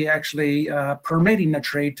facility actually permitting a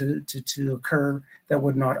trade to occur that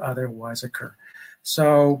would not otherwise occur.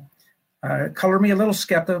 So color me a little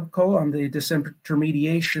skeptical on the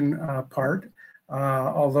disintermediation part,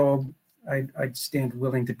 although I'd stand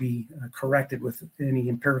willing to be corrected with any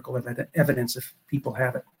empirical evidence if people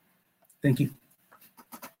have it. Thank you.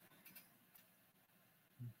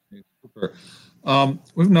 Super. We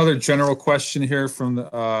have another general question here from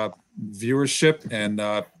the viewership, and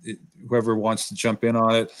whoever wants to jump in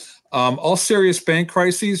on it. All serious bank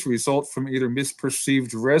crises result from either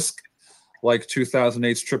misperceived risk, like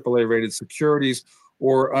 2008's AAA-rated securities,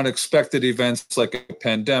 or unexpected events like a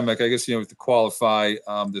pandemic. I guess, we have to qualify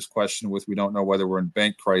this question with, we don't know whether we're in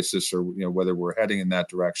bank crisis or whether we're heading in that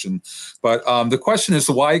direction. But the question is,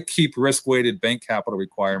 why keep risk-weighted bank capital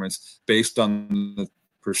requirements based on the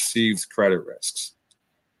perceived credit risks?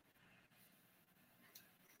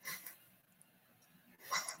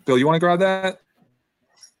 Bill, you want to grab that?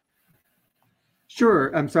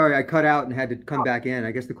 Sure. I'm sorry, I cut out and had to come back in.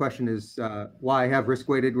 I guess the question is why have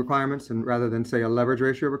risk-weighted requirements and rather than say a leverage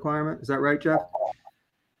ratio requirement. Is that right, Jeff?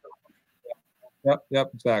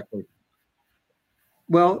 Yep, exactly.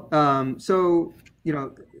 Well, so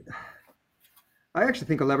I actually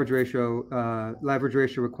think a leverage ratio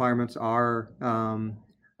requirements are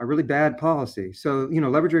a really bad policy. So,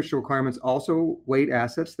 leverage ratio requirements also weight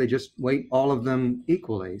assets. They just weight all of them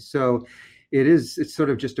equally. So it's sort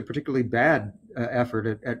of just a particularly bad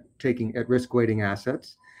effort at risk weighting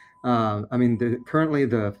assets. Currently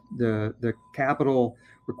the capital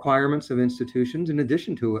requirements of institutions, in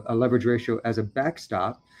addition to a leverage ratio as a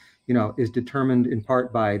backstop, is determined in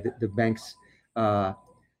part by the bank's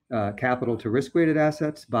capital to risk-weighted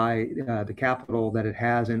assets, by the capital that it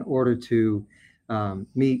has in order to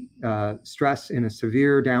meet stress in a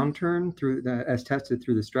severe downturn as tested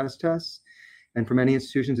through the stress tests. And for many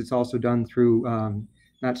institutions, it's also done through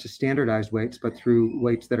not just standardized weights, but through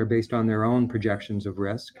weights that are based on their own projections of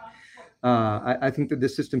risk. I think that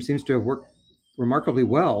this system seems to have worked remarkably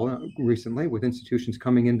well recently, with institutions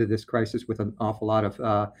coming into this crisis with an awful lot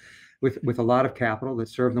of with a lot of capital that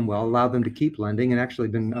served them well, allowed them to keep lending, and actually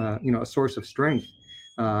been a source of strength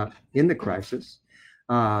in the crisis.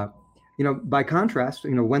 By contrast,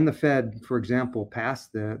 when the Fed, for example,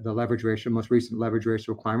 passed the leverage ratio, most recent leverage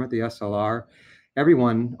ratio requirement, the SLR,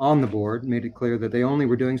 everyone on the board made it clear that they only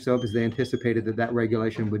were doing so because they anticipated that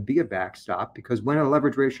regulation would be a backstop, because when a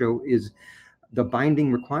leverage ratio is the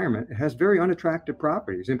binding requirement, it has very unattractive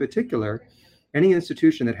properties. In particular, any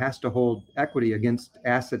institution that has to hold equity against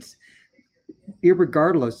assets,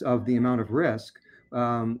 irregardless of the amount of risk,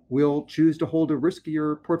 will choose to hold a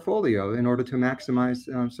riskier portfolio in order to maximize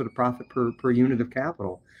sort of profit per unit of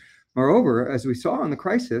capital. Moreover, as we saw in the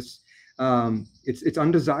crisis, it's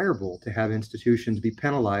undesirable to have institutions be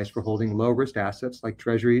penalized for holding low risk assets like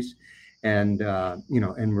treasuries and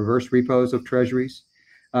reverse repos of treasuries.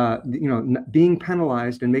 Being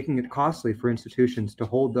penalized and making it costly for institutions to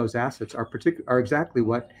hold those assets are exactly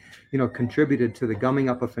what contributed to the gumming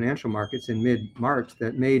up of financial markets in mid-March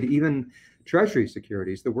that made even Treasury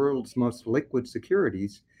securities, the world's most liquid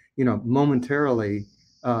securities, momentarily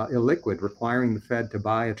illiquid, requiring the Fed to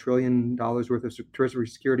buy $1 trillion worth of Treasury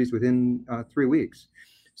securities within 3 weeks.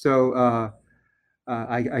 So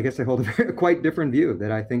I guess I hold a quite different view,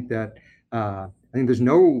 that I think there's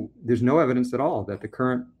no evidence at all that the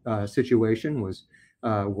current situation was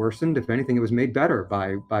worsened. If anything, it was made better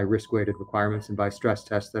by risk-weighted requirements and by stress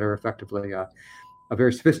tests that are effectively a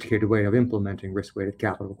very sophisticated way of implementing risk-weighted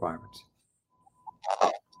capital requirements.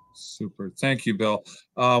 Super. Thank you, Bill.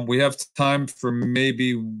 We have time for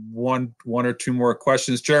maybe one or two more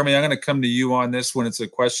questions. Jeremy, I'm going to come to you on this one. It's a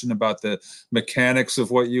question about the mechanics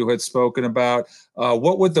of what you had spoken about.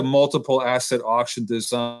 What would the multiple asset auction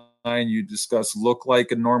design you discuss look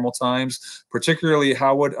like in normal times? Particularly,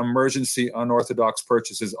 how would emergency unorthodox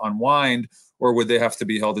purchases unwind, or would they have to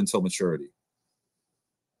be held until maturity?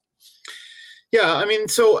 Yeah, I mean,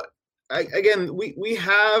 so again, we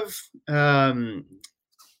have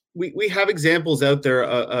we have examples out there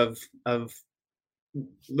of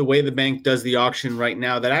the way the bank does the auction right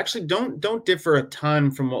now that actually don't differ a ton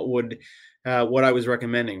from what I was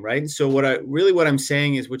recommending, right? So what I'm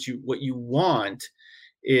saying is what you want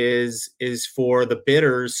is for the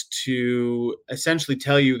bidders to essentially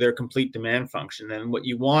tell you their complete demand function, and what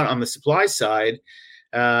you want on the supply side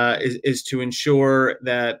is to ensure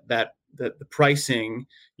that the pricing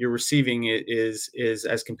you're receiving is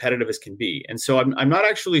as competitive as can be. And so I'm not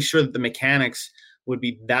actually sure that the mechanics would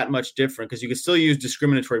be that much different, because you could still use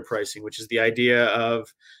discriminatory pricing, which is the idea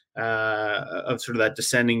of sort of that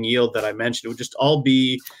descending yield that I mentioned. It would just all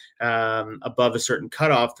be above a certain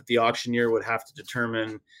cutoff that the auctioneer would have to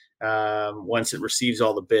determine once it receives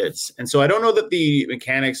all the bids. And so I don't know that the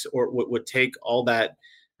mechanics would take all that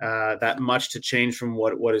much to change from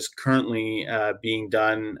what is currently being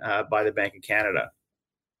done by the Bank of Canada.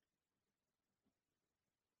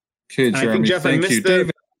 Okay, Jeremy, I think, Jeff, thank you.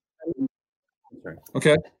 David.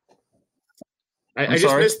 Okay. I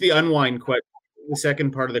just missed the unwind question, the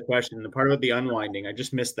second part of the question, the part about the unwinding. I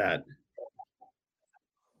just missed that.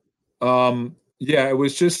 Yeah, it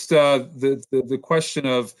was just the question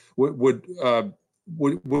of would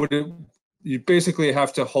it, you basically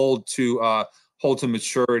have to hold to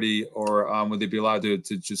maturity, or would they be allowed to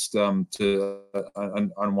just unwind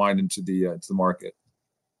into the market?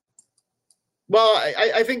 Well,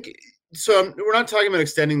 I think so. We're not talking about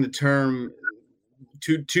extending the term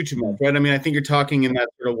too much, right? I mean, I think you're talking in that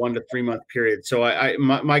sort of 1 to 3 month period. So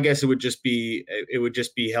my guess, it would just be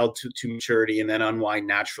held to maturity and then unwind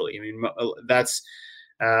naturally. I mean, that's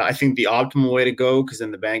I think the optimal way to go, because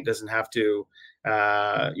then the bank doesn't have to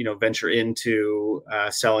venture into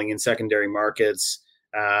selling in secondary markets.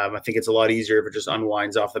 I think it's a lot easier if it just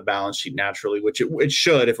unwinds off the balance sheet naturally, which it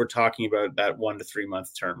should if we're talking about that 1 to 3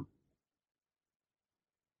 month term.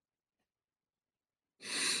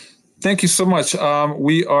 Thank you so much.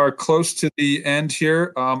 We are close to the end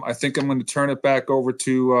here. I think I'm going to turn it back over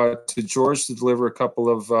to George to deliver a couple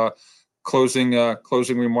of closing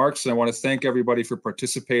remarks. And I want to thank everybody for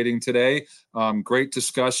participating today. Great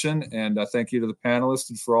discussion, and thank you to the panelists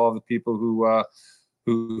and for all the people who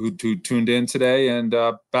tuned in today. And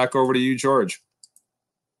back over to you, George.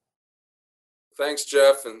 Thanks,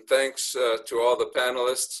 Jeff, and thanks to all the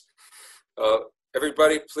panelists.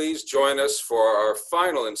 Everybody, please join us for our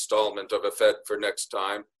final installment of A Fed for Next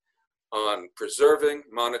Time on preserving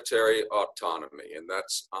monetary autonomy, and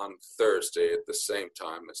that's on Thursday at the same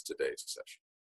time as today's session.